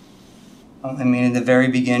 I mean, in the very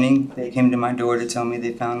beginning, they came to my door to tell me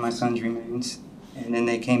they found my son's remains. And then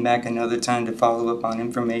they came back another time to follow up on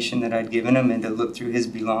information that I'd given them and to look through his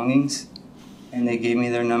belongings. And they gave me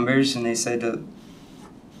their numbers and they said to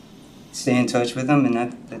stay in touch with them, and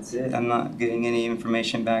that's it. I'm not getting any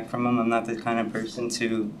information back from them. I'm not the kind of person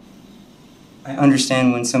to... I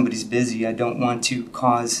understand when somebody's busy. I don't want to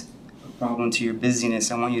cause a problem to your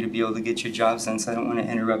busyness. I want you to be able to get your jobs done, so I don't want to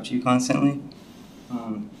interrupt you constantly.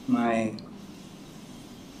 My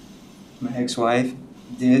ex-wife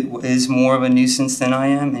is more of a nuisance than I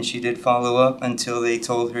am, and she did follow up until they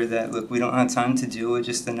told her that, look, we don't have time to deal with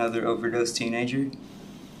just another overdose teenager.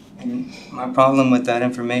 And my problem with that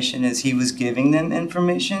information is he was giving them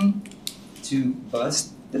information to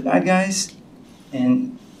bust the bad guys,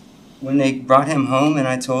 and when they brought him home and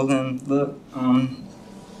I told him, look,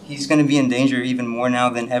 he's going to be in danger even more now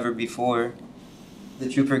than ever before, the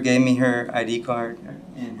trooper gave me her ID card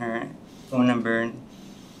and her phone number.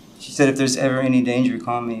 She said, if there's ever any danger,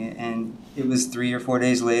 call me. And it was 3 or 4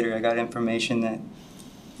 days later, I got information that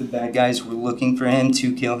the bad guys were looking for him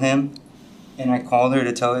to kill him. And I called her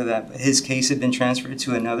to tell her that. But his case had been transferred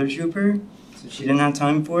to another trooper, so she didn't have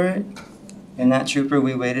time for it. And that trooper,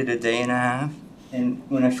 we waited a day and a half. And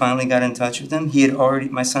when I finally got in touch with him,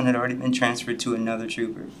 my son had already been transferred to another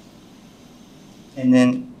trooper. And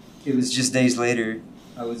then it was just days later,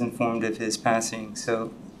 I was informed of his passing.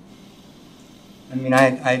 So, I mean,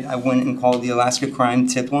 I went and called the Alaska Crime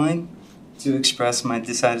Tip Line to express my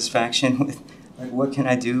dissatisfaction with, like, what can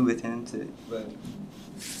I do with him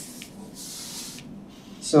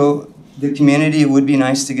So the community, it would be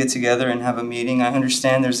nice to get together and have a meeting. I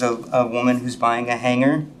understand there's a woman who's buying a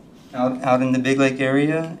hangar out in the Big Lake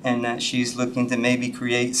area, and that she's looking to maybe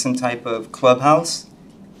create some type of clubhouse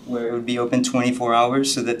where it would be open 24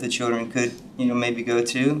 hours so that the children could, maybe go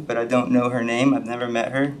to. But I don't know her name. I've never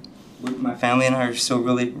met her. My family and I are still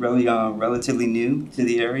relatively new to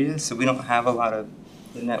the area, so we don't have a lot of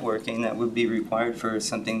the networking that would be required for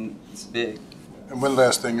something this big. And one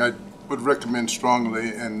last thing, I would recommend strongly,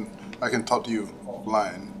 and I can talk to you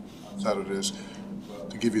offline outside of this,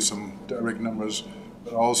 to give you some direct numbers,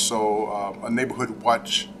 but also a neighborhood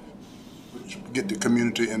watch, which get the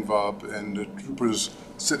community involved, and the troopers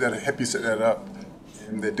help you set that up,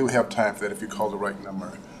 and they do have time for that if you call the right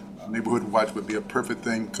number. Neighborhood watch would be a perfect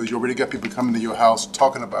thing, because you already got people coming to your house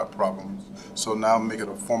talking about problems. So now make it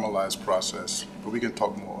a formalized process, but we can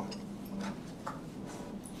talk more.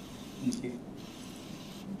 Thank you.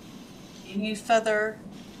 Any further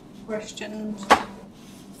questions?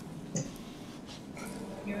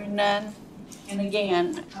 Hearing none. And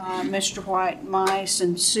again, Mr. White, my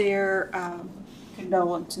sincere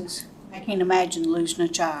condolences. I can't imagine losing a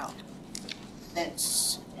child.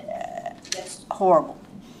 That's horrible.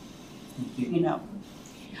 Did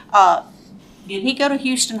he go to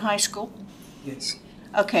Houston High School? Yes.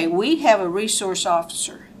 Okay, we have a resource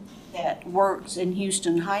officer that works in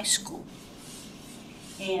Houston High School.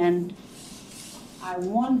 And I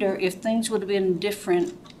wonder if things would have been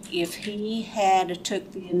different if he had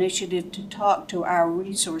took the initiative to talk to our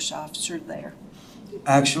resource officer there.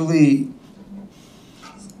 Actually,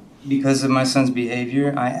 because of my son's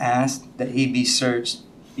behavior, I asked that he be searched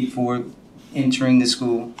before entering the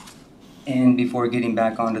school and before getting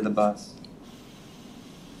back onto the bus.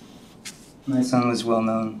 My son was well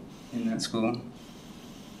known in that school.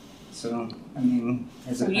 So, I mean,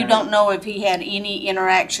 as a You parent- don't know if he had any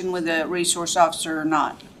interaction with a resource officer or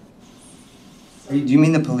not? Do you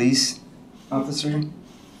mean the police officer?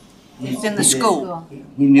 It's in the He did. school.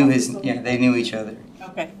 He knew his, yeah, they knew each other,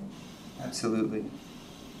 Okay, absolutely.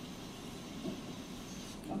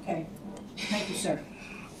 okay. Thank you, sir.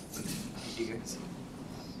 Thank you guys.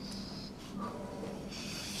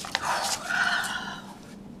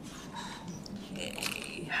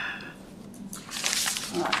 Okay.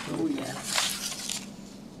 All right, where we at?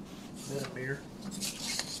 Madam Mayor?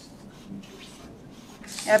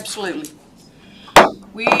 Absolutely.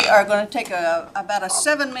 We are going to take about a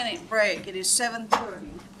 7-minute break. It is 7:30.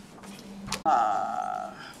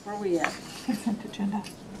 Where are we at? Consent agenda.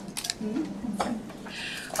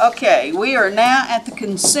 Okay, we are now at the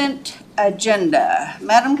consent agenda.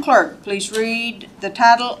 Madam Clerk, please read the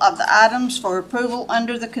title of the items for approval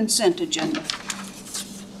under the consent agenda.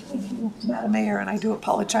 Thank you, Madam Mayor, and I do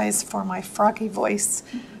apologize for my froggy voice.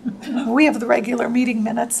 We have the regular meeting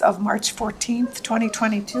minutes of March 14th,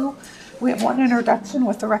 2022. We have one introduction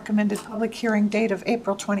with the recommended public hearing date of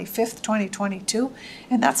April 25th, 2022,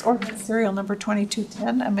 and that's ordinance serial number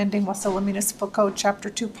 2210, amending Wasilla Municipal Code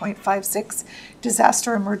Chapter 2.56,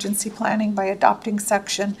 Disaster Emergency Planning by adopting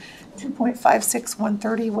Section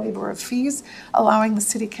 2.56130, waiver of fees, allowing the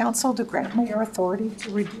City Council to grant mayor authority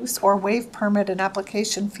to reduce or waive permit and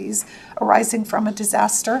application fees arising from a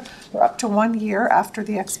disaster for up to 1 year after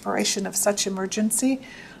the expiration of such emergency.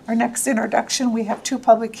 Our next introduction, we have two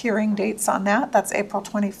public hearing dates on that. That's April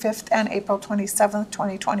 25th and April 27th,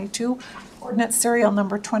 2022. Ordinance serial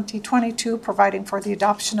number 2022, providing for the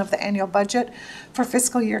adoption of the annual budget for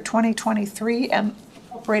fiscal year 2023 and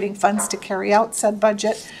appropriating funds to carry out said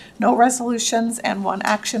budget. No resolutions and one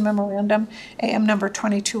action memorandum, AM number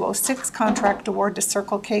 2206, contract award to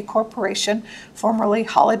Circle K Corporation, formerly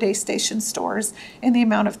Holiday Station Stores, in the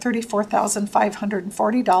amount of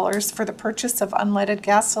 $34,540 for the purchase of unleaded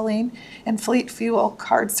gasoline and fleet fuel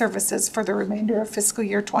card services for the remainder of fiscal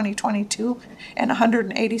year 2022, and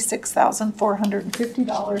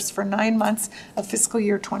 $186,450 for 9 months of fiscal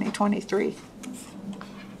year 2023.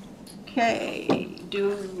 Okay,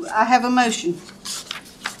 do I have a motion?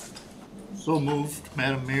 So moved,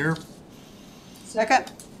 Madam Mayor.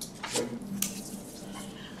 Second?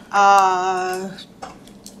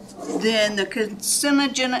 Then the consent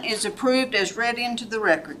agenda is approved as read into the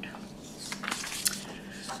record.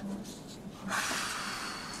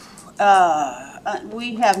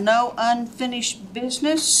 We have no unfinished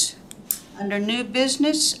business. Under new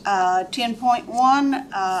business, 10.1,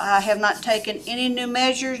 I have not taken any new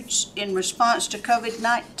measures in response to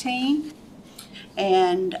COVID-19.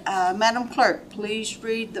 And Madam Clerk, please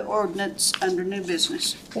read the ordinance under new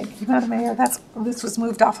business. Thank you, Madam Mayor. This was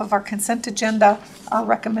moved off of our consent agenda,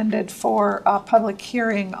 recommended for a public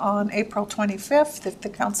hearing on April 25th, if the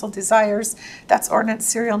council desires. That's ordinance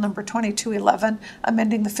serial number 2211,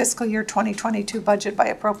 amending the fiscal year 2022 budget by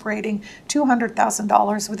appropriating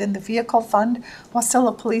 $200,000 within the Vehicle Fund,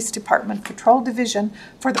 Wasilla Police Department Patrol Division,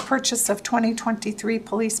 for the purchase of 2023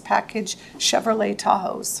 police package Chevrolet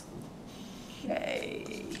Tahoes.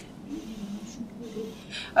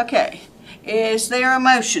 Okay, is there a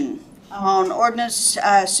motion on ordinance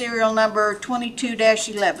serial number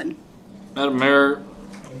 22-11? Madam Mayor,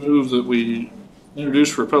 I move that we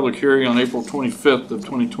introduce for public hearing on April 25th of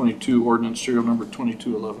 2022 ordinance serial number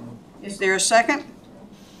 2211. Is there a second?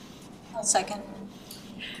 I'll second.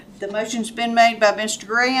 The motion's been made by Mr.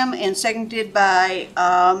 Graham and seconded by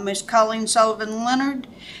Ms. Colleen Sullivan Leonard.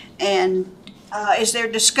 And is there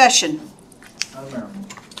discussion?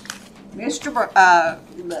 Mr.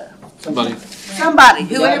 Somebody,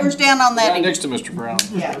 whoever's down on that. Next to Mr. Brown.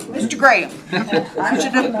 Yeah, Mr. Graham. I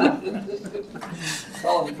should have known.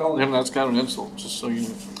 Calling him, that's kind of an insult, just so you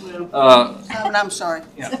know. I'm sorry.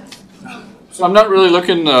 Yeah. So I'm not really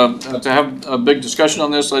looking to have a big discussion on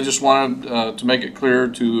this. I just wanted to make it clear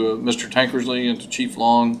to Mr. Tankersley and to Chief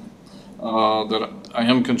Long that I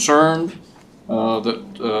am concerned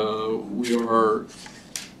that we are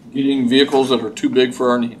getting vehicles that are too big for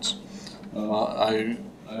our needs. I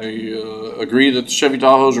agree that the Chevy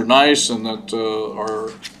Tahoes are nice and that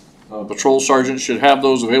our patrol sergeants should have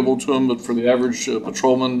those available to them, but for the average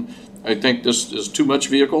patrolman, I think this is too much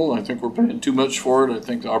vehicle. I think we're paying too much for it. I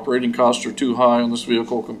think the operating costs are too high on this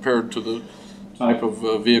vehicle compared to the type of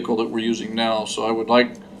vehicle that we're using now. So I would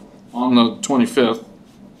like on the 25th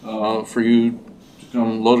for you to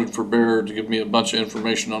come loaded for bear to give me a bunch of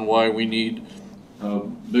information on why we need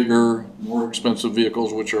bigger, more expensive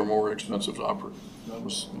vehicles, which are more expensive to operate. That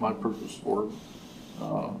was my purpose for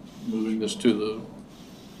moving this to the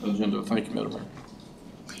agenda. Thank you, Madam Mayor.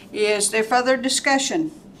 Is there further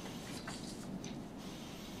discussion?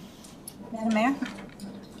 Madam Mayor?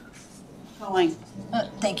 Colleen.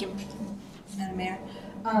 Thank you, Madam Mayor.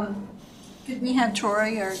 Could we have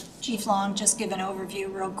Troy or Chief Long just give an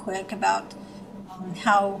overview real quick about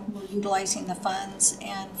how we're utilizing the funds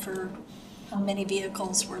and for how many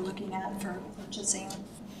vehicles we're looking at for purchasing?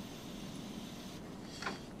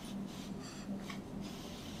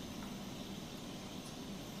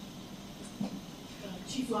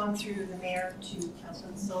 Chief Long through the mayor to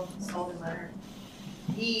Councilman Sullivan Leonard.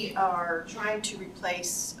 We are trying to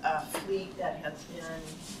replace a fleet that has been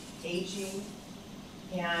aging,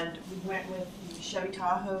 and we went with the Chevy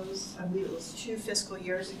Tahoes. I believe it was 2 fiscal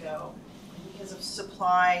years ago. And because of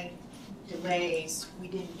supply delays, we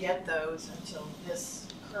didn't get those until this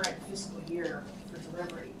current fiscal year for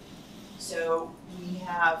delivery. So we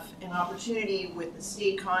have an opportunity with the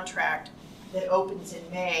state contract that opens in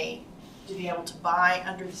May to be able to buy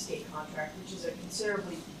under the state contract, which is a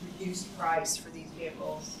considerably reduced price for these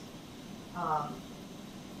vehicles.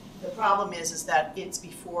 The problem is that it's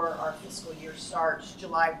before our fiscal year starts,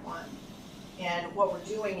 July 1. And what we're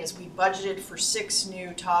doing is we budgeted for 6 new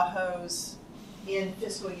Tahoes in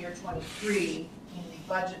fiscal year 23 in the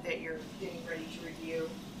budget that you're getting ready to review.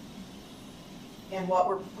 And what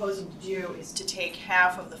we're proposing to do is to take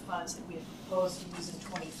half of the funds that we had proposed to use in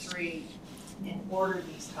 23 and order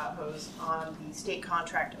these Tahoes on the state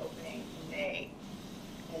contract opening in May.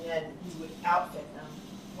 And then we would outfit them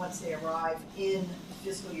once they arrive in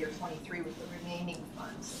fiscal year 23 with the remaining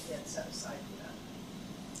funds that we had set aside for them.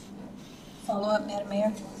 Follow up, Madam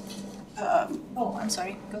Mayor? Oh, I'm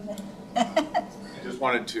sorry, go ahead. I just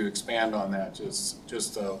wanted to expand on that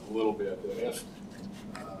just a little bit. That if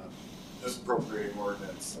this appropriating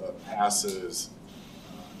ordinance passes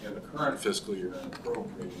in the current fiscal year and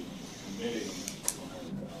appropriating committing $200,000,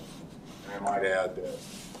 and I might add that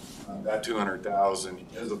that $200,000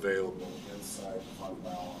 is available inside the fund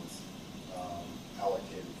balance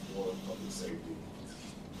allocated for public safety.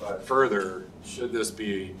 But further, should this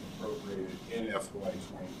be appropriated in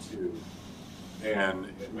FY22,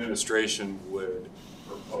 then administration would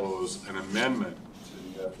propose an amendment to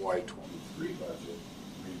the FY23 budget,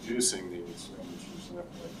 reducing the expenditures in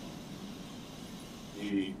FY23.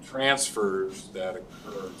 The transfers that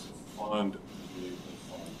occur to fund the vehicle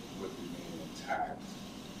fund would remain intact,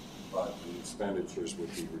 but the expenditures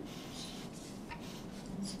would be reduced.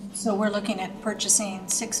 So we're looking at purchasing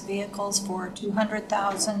 6 vehicles for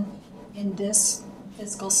 $200,000 in this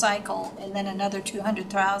fiscal cycle, and then another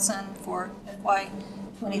 $200,000 for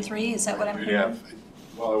FY23. Is that what I'm hearing?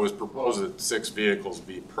 Well, it was proposed that 6 vehicles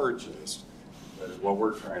be purchased, but what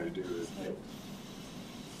we're trying to do is get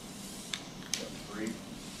 3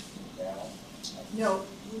 now. No,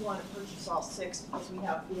 we want to purchase all 6 because we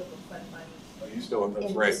have vehicle fund money Oh, you still, that's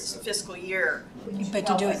in right. this fiscal year. But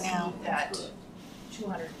to do it now. That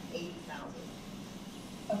 $280,000.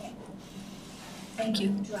 Okay. Thank you.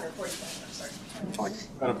 240,000, I'm sorry.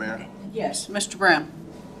 Madam Mayor? Yes, Mr. Brown.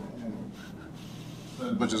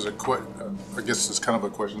 Which is I guess it's kind of a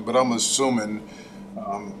question, but I'm assuming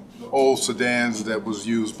the old sedans that was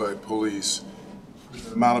used by police,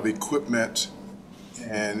 the amount of equipment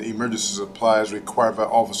and emergency supplies required by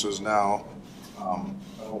officers now,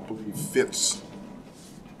 I don't believe fits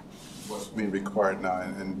what's being required now,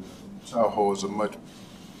 and Tahoe is a much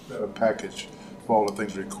better package for all the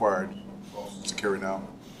things required for officers to carry now.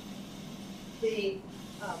 The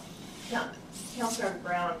Councilor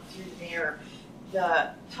Brown through the mayor, the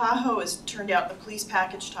Tahoe has turned out, the police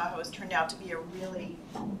package Tahoe has turned out to be a really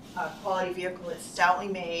quality vehicle. It's stoutly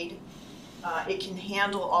made. It can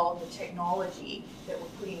handle all of the technology that we're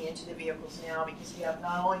putting into the vehicles now, because we have,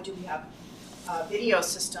 not only do we have video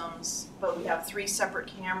systems, but we have 3 separate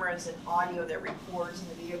cameras and audio that records in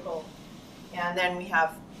the vehicle. And then we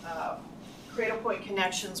have cradle point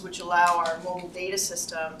connections, which allow our mobile data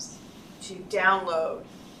systems to download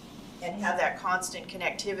and have that constant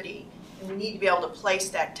connectivity. And we need to be able to place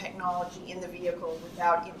that technology in the vehicle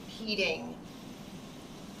without impeding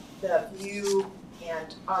the view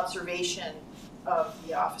and observation of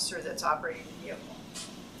the officer that's operating the vehicle.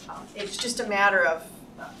 It's just a matter of,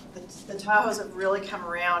 the Tahoes have really come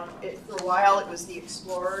around. For a while it was the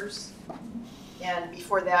Explorers, and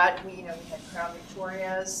before that we had Crown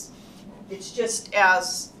Victorias. It's just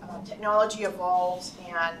as technology evolves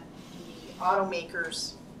and the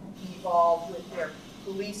automakers evolve with their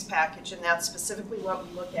police package, and that's specifically what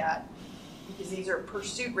we look at, because these are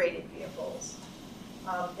pursuit rated vehicles.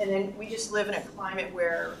 And then we just live in a climate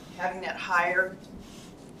where having that higher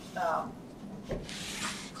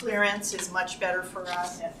clearance is much better for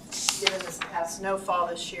us, and given this past snowfall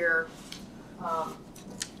this year,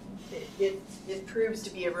 it proves to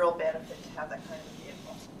be a real benefit to have that kind of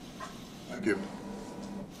vehicle. Thank you.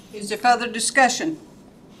 Is there further discussion?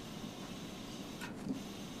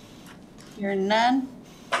 Hearing none?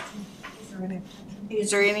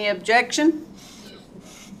 Is there any objection?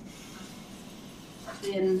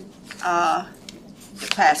 Then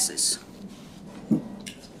it passes.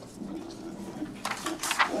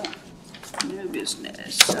 New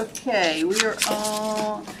business. Okay, we are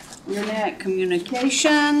now at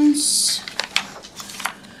communications.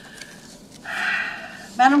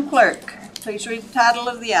 Madam Clerk, please read the title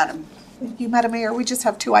of the item. Thank you, Madam Mayor. We just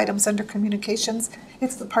have 2 items under communications.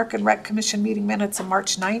 It's the Park and Rec Commission meeting minutes of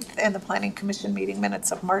March 9th and the Planning Commission meeting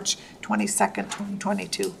minutes of March 22nd,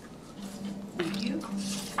 2022. Thank you.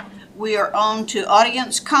 We are on to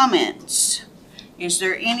audience comments. Is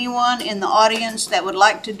there anyone in the audience that would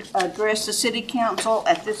like to address the City Council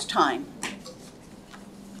at this time?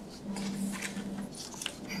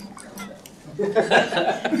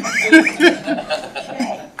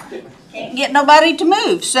 Can't get nobody to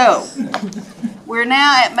move, so we're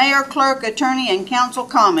now at Mayor, Clerk, Attorney, and Council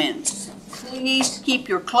comments. Please keep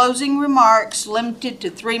your closing remarks limited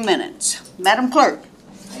to 3 minutes. Madam Clerk.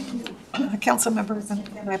 Council members, and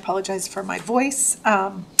again, I apologize for my voice.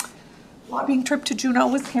 Lobbying trip to Juneau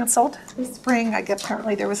was canceled this spring. I guess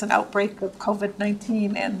apparently there was an outbreak of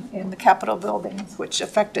COVID-19 in the Capitol buildings, which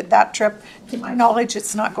affected that trip. To my knowledge,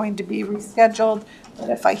 it's not going to be rescheduled, but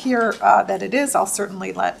if I hear that it is, I'll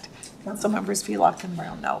certainly let Council members Velock and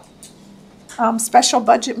Brown know. Special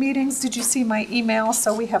budget meetings, did you see my email?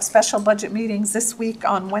 So we have special budget meetings this week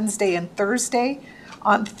on Wednesday and Thursday.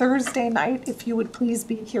 On Thursday night, if you would please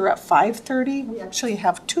be here at 5:30. We actually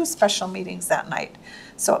have 2 special meetings that night.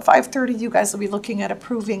 So at 5:30, you guys will be looking at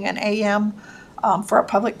approving an AM for a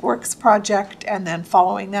public works project, and then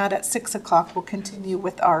following that at 6 o'clock, we'll continue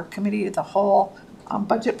with our committee of the whole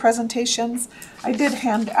budget presentations. I did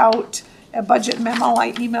hand out a budget memo.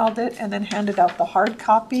 I emailed it and then handed out the hard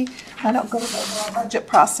copy. And it goes over our budget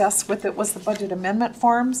process. With it was the budget amendment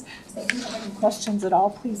forms. So if you have any questions at all,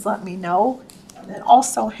 please let me know. And then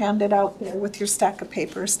also handed out there with your stack of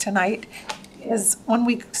papers tonight is when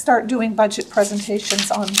we start doing budget presentations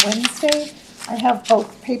on Wednesday, I have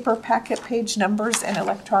both paper packet page numbers and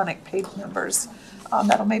electronic page numbers.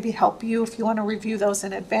 That'll maybe help you if you want to review those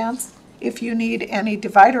in advance. If you need any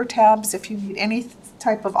divider tabs, if you need any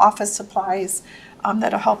type of office supplies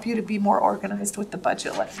that'll help you to be more organized with the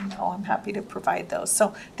budget, let me know. I'm happy to provide those.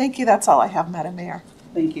 So thank you. That's all I have, Madam Mayor.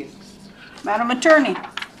 Thank you. Madam Attorney.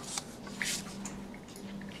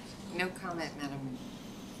 No comment, Madam.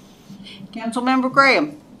 Councilmember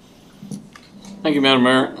Graham. Thank you, Madam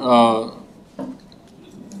Mayor.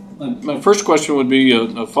 My first question would be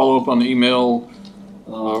a follow-up on the email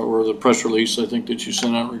or the press release, I think, that you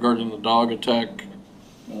sent out regarding the dog attack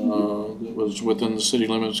that was within the city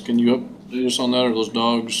limits. Can you update us on that? Are those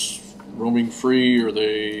dogs roaming free? Are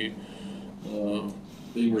they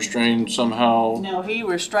being restrained somehow? No, he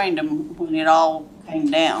restrained them when it all came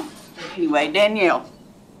down. Anyway, Danielle.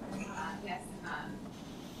 Yes,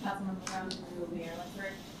 Councilmember Brown through Mayor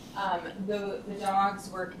Ledford. The dogs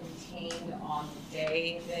were contained on the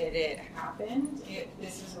day that it happened.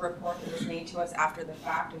 This was a report that was made to us after the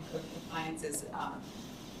fact, and Code Compliance is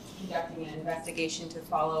conducting an investigation to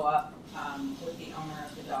follow up with the owner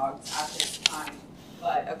of the dogs at this time.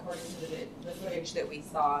 But according to the footage that we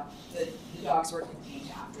saw, the dogs were contained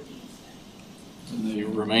after the incident. And they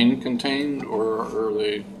remain contained, or are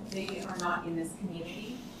they? They are not in this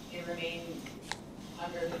community. They remain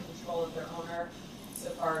under the control of their owner. So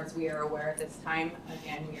far as we are aware at this time,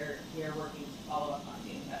 again, we are working to follow up on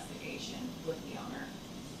the investigation with the owner.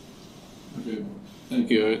 Okay, thank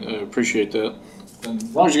you. I appreciate that. And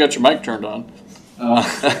as long as you got your mic turned on,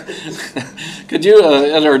 could you,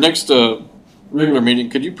 at our next regular meeting,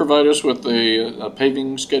 could you provide us with a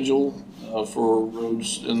paving schedule for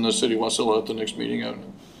roads in the city of Wasilla at the next meeting? It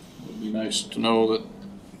would be nice to know that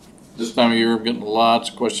this time of year I'm getting lots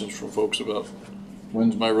of questions from folks about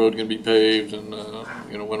when's my road going to be paved, and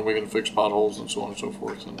when are we going to fix potholes, and so on and so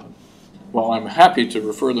forth. And while I'm happy to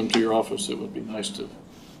refer them to your office, it would be nice to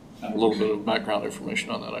have a little bit of background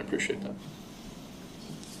information on that. I appreciate that.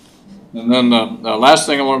 And then the last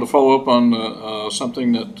thing I wanted to follow up on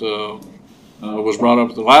something that was brought up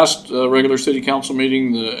at the last regular city council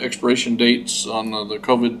meeting, the expiration dates on the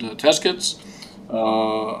COVID test kits.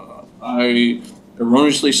 I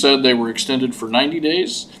erroneously said they were extended for 90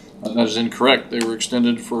 days. That is incorrect. They were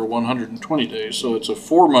extended for 120 days. So it's a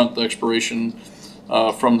 4-month expiration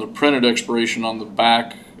from the printed expiration on the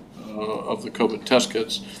back of the COVID test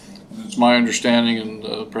kits. And it's my understanding,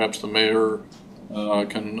 and perhaps the mayor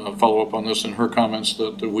can follow up on this in her comments,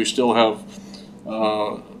 that we still have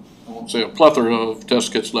won't say a plethora of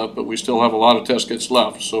test kits left, but we still have a lot of test kits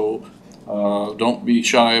left. So don't be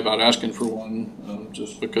shy about asking for one,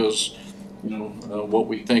 just because, what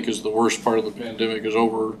we think is the worst part of the pandemic is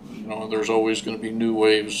over. There's always going to be new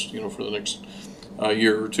waves, for the next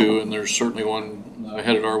year or two, and there's certainly one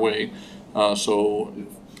headed our way. So if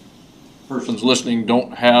persons listening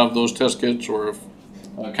don't have those test kits, or if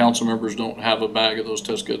council members don't have a bag of those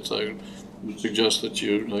test kits, I would suggest that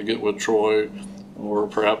you get with Troy, or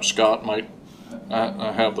perhaps Scott might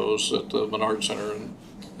have those at the Menard Center,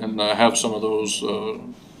 and have some of those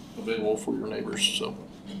available for your neighbors. So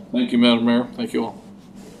thank you, Madam Mayor. Thank you all.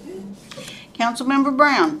 Councilmember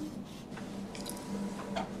Brown.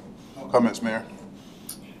 No comments, Mayor.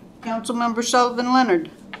 Councilmember Sullivan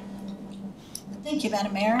Leonard. Thank you,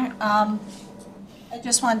 Madam Mayor. I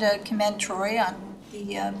just wanted to commend Troy on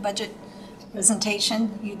the budget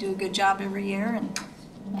presentation. You do a good job every year, and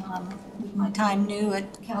with my time new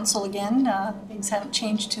at council again, things haven't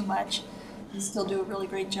changed too much. You still do a really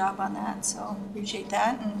great job on that, so appreciate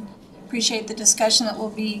that, and appreciate the discussion that will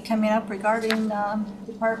be coming up regarding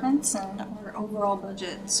departments and our overall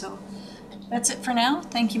budget. So that's it for now.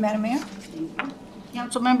 Thank you, Madam Mayor.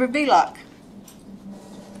 Councilmember Velock.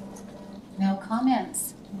 No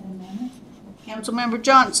comments, Madam Mayor. Councilmember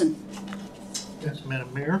Johnson. Yes,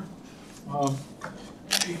 Madam Mayor.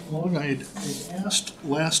 Chief Long, I had asked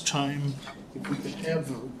last time if we could have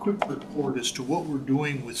a quick report as to what we're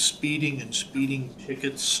doing with speeding and speeding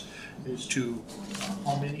tickets, as to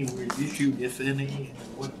how many were issued, if any,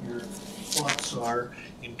 and what your thoughts are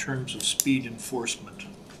in terms of speed enforcement.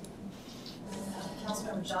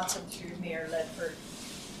 Councilmember Johnson to Mayor Ledford.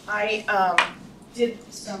 I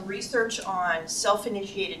did some research on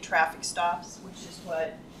self-initiated traffic stops, which is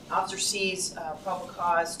what officer sees probable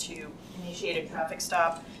cause to initiate a traffic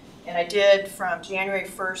stop. And I did from January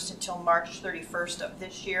 1st until March 31st of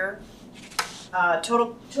this year.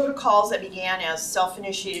 Total calls that began as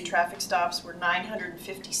self-initiated traffic stops were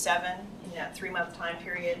 957 in that 3-month time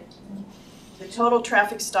period. The total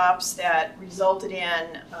traffic stops that resulted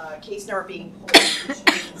in case number being pulled, which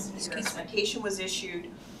means either a citation was issued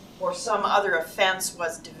or some other offense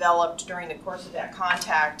was developed during the course of that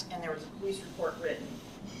contact and there was a police report written.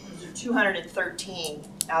 Those are 213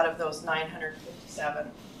 out of those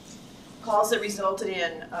 957. Calls that resulted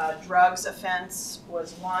in drugs offense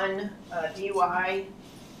was 1 DUI,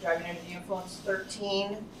 driving under the influence,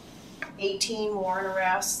 13, 18 warrant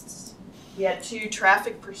arrests. We had 2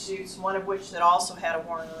 traffic pursuits, one of which that also had a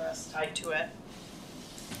warrant arrest tied to it.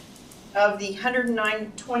 Of the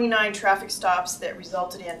 129 traffic stops that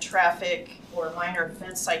resulted in traffic or minor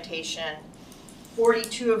offense citation,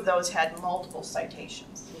 42 of those had multiple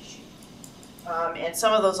citations issued. And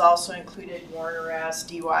some of those also included warrant arrests,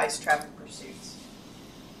 DUIs, traffic pursuits.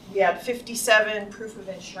 We had 57 proof of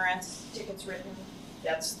insurance tickets written,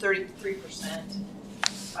 that's 33%.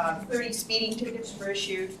 30 speeding tickets were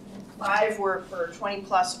issued, 5 were for 20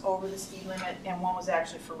 plus over the speed limit, and 1 was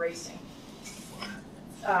actually for racing.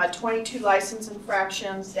 22 license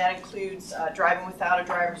infractions, that includes driving without a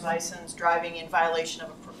driver's license, driving in violation of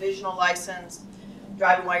a provisional license,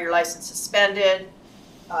 driving while your license is suspended,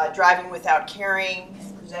 driving without carrying,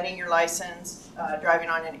 presenting your license, driving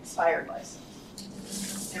on an expired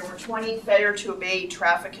license. There were 20 failure to obey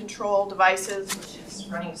traffic control devices, which is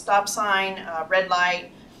running a stop sign, red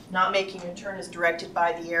light, not making a turn as directed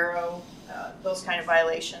by the arrow, those kind of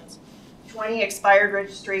violations. 20 expired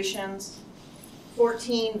registrations,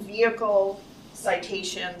 14 vehicle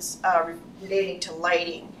citations relating to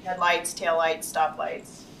lighting, headlights, taillights,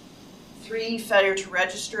 stoplights. 3 failure to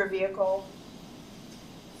register a vehicle.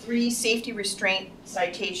 3 safety restraint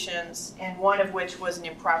citations, and 1 of which was an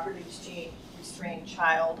improperly restrained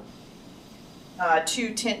child.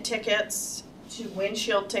 2 tint tickets, 2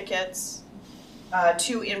 windshield tickets,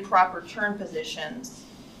 2 improper turn positions,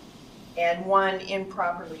 and 1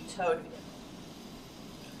 improperly towed vehicle.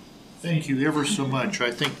 Thank you ever so much. I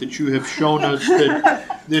think that you have shown us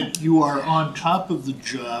that you are on top of the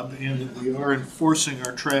job and that we are enforcing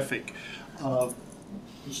our traffic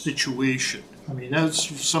situation. I mean, that's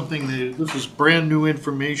something this is brand new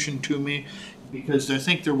information to me, because I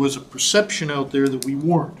think there was a perception out there that we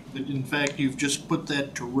weren't, but in fact you've just put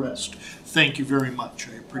that to rest. Thank you very much.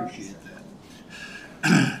 I appreciate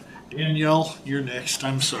that. Danielle, you're next.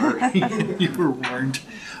 I'm sorry. You were warned.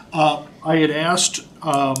 I had asked,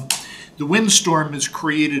 the windstorm has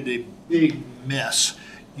created a big mess,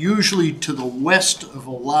 usually to the west of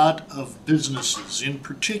a lot of businesses, in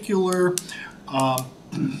particular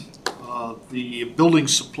the building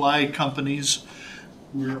supply companies,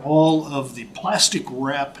 where all of the plastic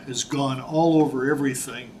wrap has gone all over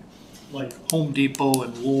everything. like Home Depot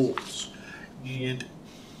and Lowe's. And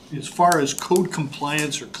as far as code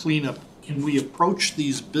compliance or cleanup, can we approach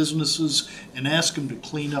these businesses and ask them to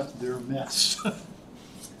clean up their mess?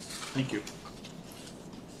 Thank you.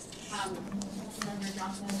 Councilmember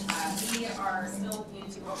Johnson, we are still looking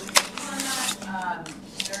into what we can do on that.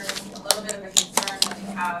 There's a little bit of a concern that we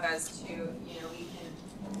have as to, we can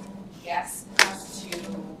guess as to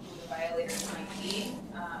who the violators might be.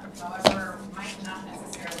 However, we might not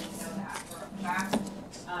necessarily know that for a fact.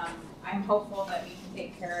 I'm hopeful that we can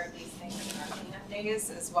take care of these things in our cleanup days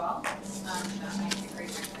as well. That might be a great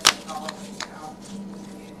message to all of us about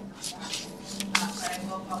but I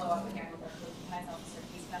will follow up again with our code compliance officer.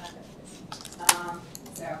 He's been at this.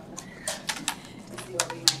 So let's see what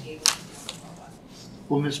we might be able to do.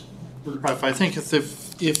 Well, Ms. Burghoff, I think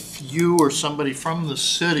if you or somebody from the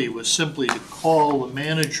city was simply to call the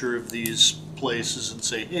manager of these places and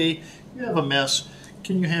say, hey, you have a mess,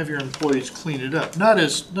 can you have your employees clean it up? Not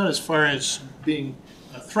as far as being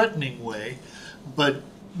a threatening way, but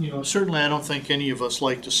certainly I don't think any of us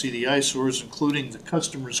like to see the eyesores, including the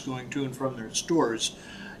customers going to and from their stores.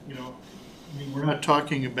 I mean, we're not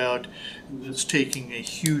talking about it's taking a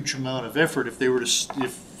huge amount of effort. If they were to,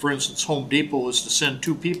 for instance, Home Depot was to send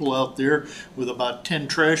 2 people out there with about 10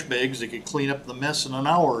 trash bags, they could clean up the mess in an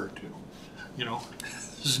hour or 2.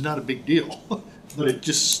 This is not a big deal, but it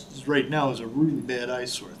just right now is a really bad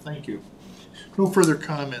eyesore. Thank you. No further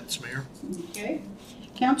comments, Mayor. Okay.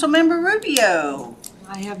 Councilmember Rubio.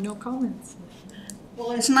 I have no comments.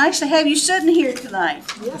 Well, it's nice to have you sitting here tonight.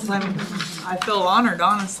 Yes, I feel honored,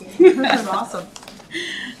 honestly. That's awesome.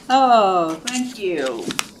 Oh, thank you.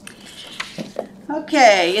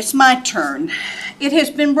 Okay, it's my turn. It has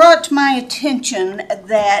been brought to my attention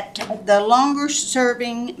that the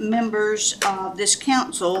longer-serving members of this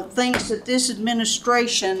council thinks that this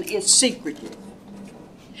administration is secretive.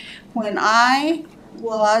 When I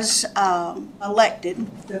was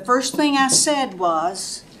elected, the first thing I said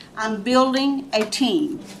was, I'm building a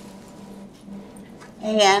team.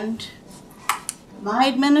 And my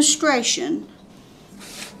administration,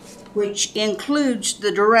 which includes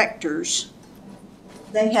the directors,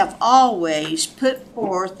 they have always put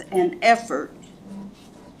forth an effort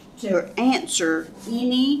to answer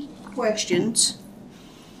any questions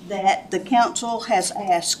that the council has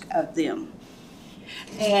asked of them.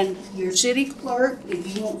 And your city clerk,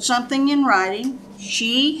 if you want something in writing,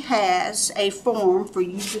 she has a form for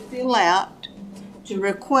you to fill out to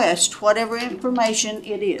request whatever information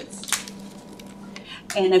it is.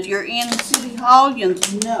 And if you're in City Hall, you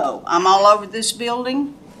know I'm all over this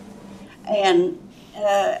building. And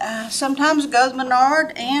sometimes go to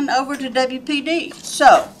Menard and over to WPD.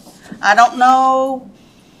 So I don't know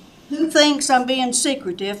who thinks I'm being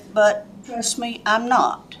secretive, but trust me, I'm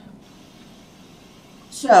not.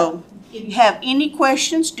 So if you have any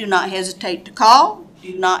questions, do not hesitate to call.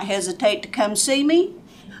 Do not hesitate to come see me.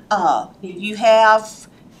 If you have,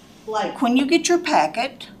 like when you get your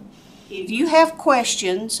packet, if you have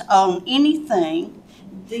questions on anything,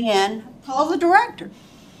 then call the director.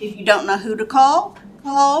 If you don't know who to call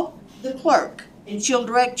the clerk, and she'll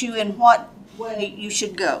direct you in what way you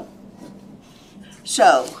should go.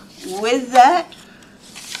 So with that,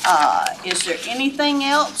 is there anything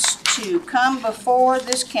else to come before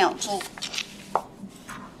this council?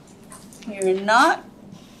 Hearing not,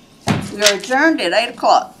 we are adjourned at 8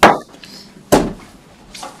 o'clock.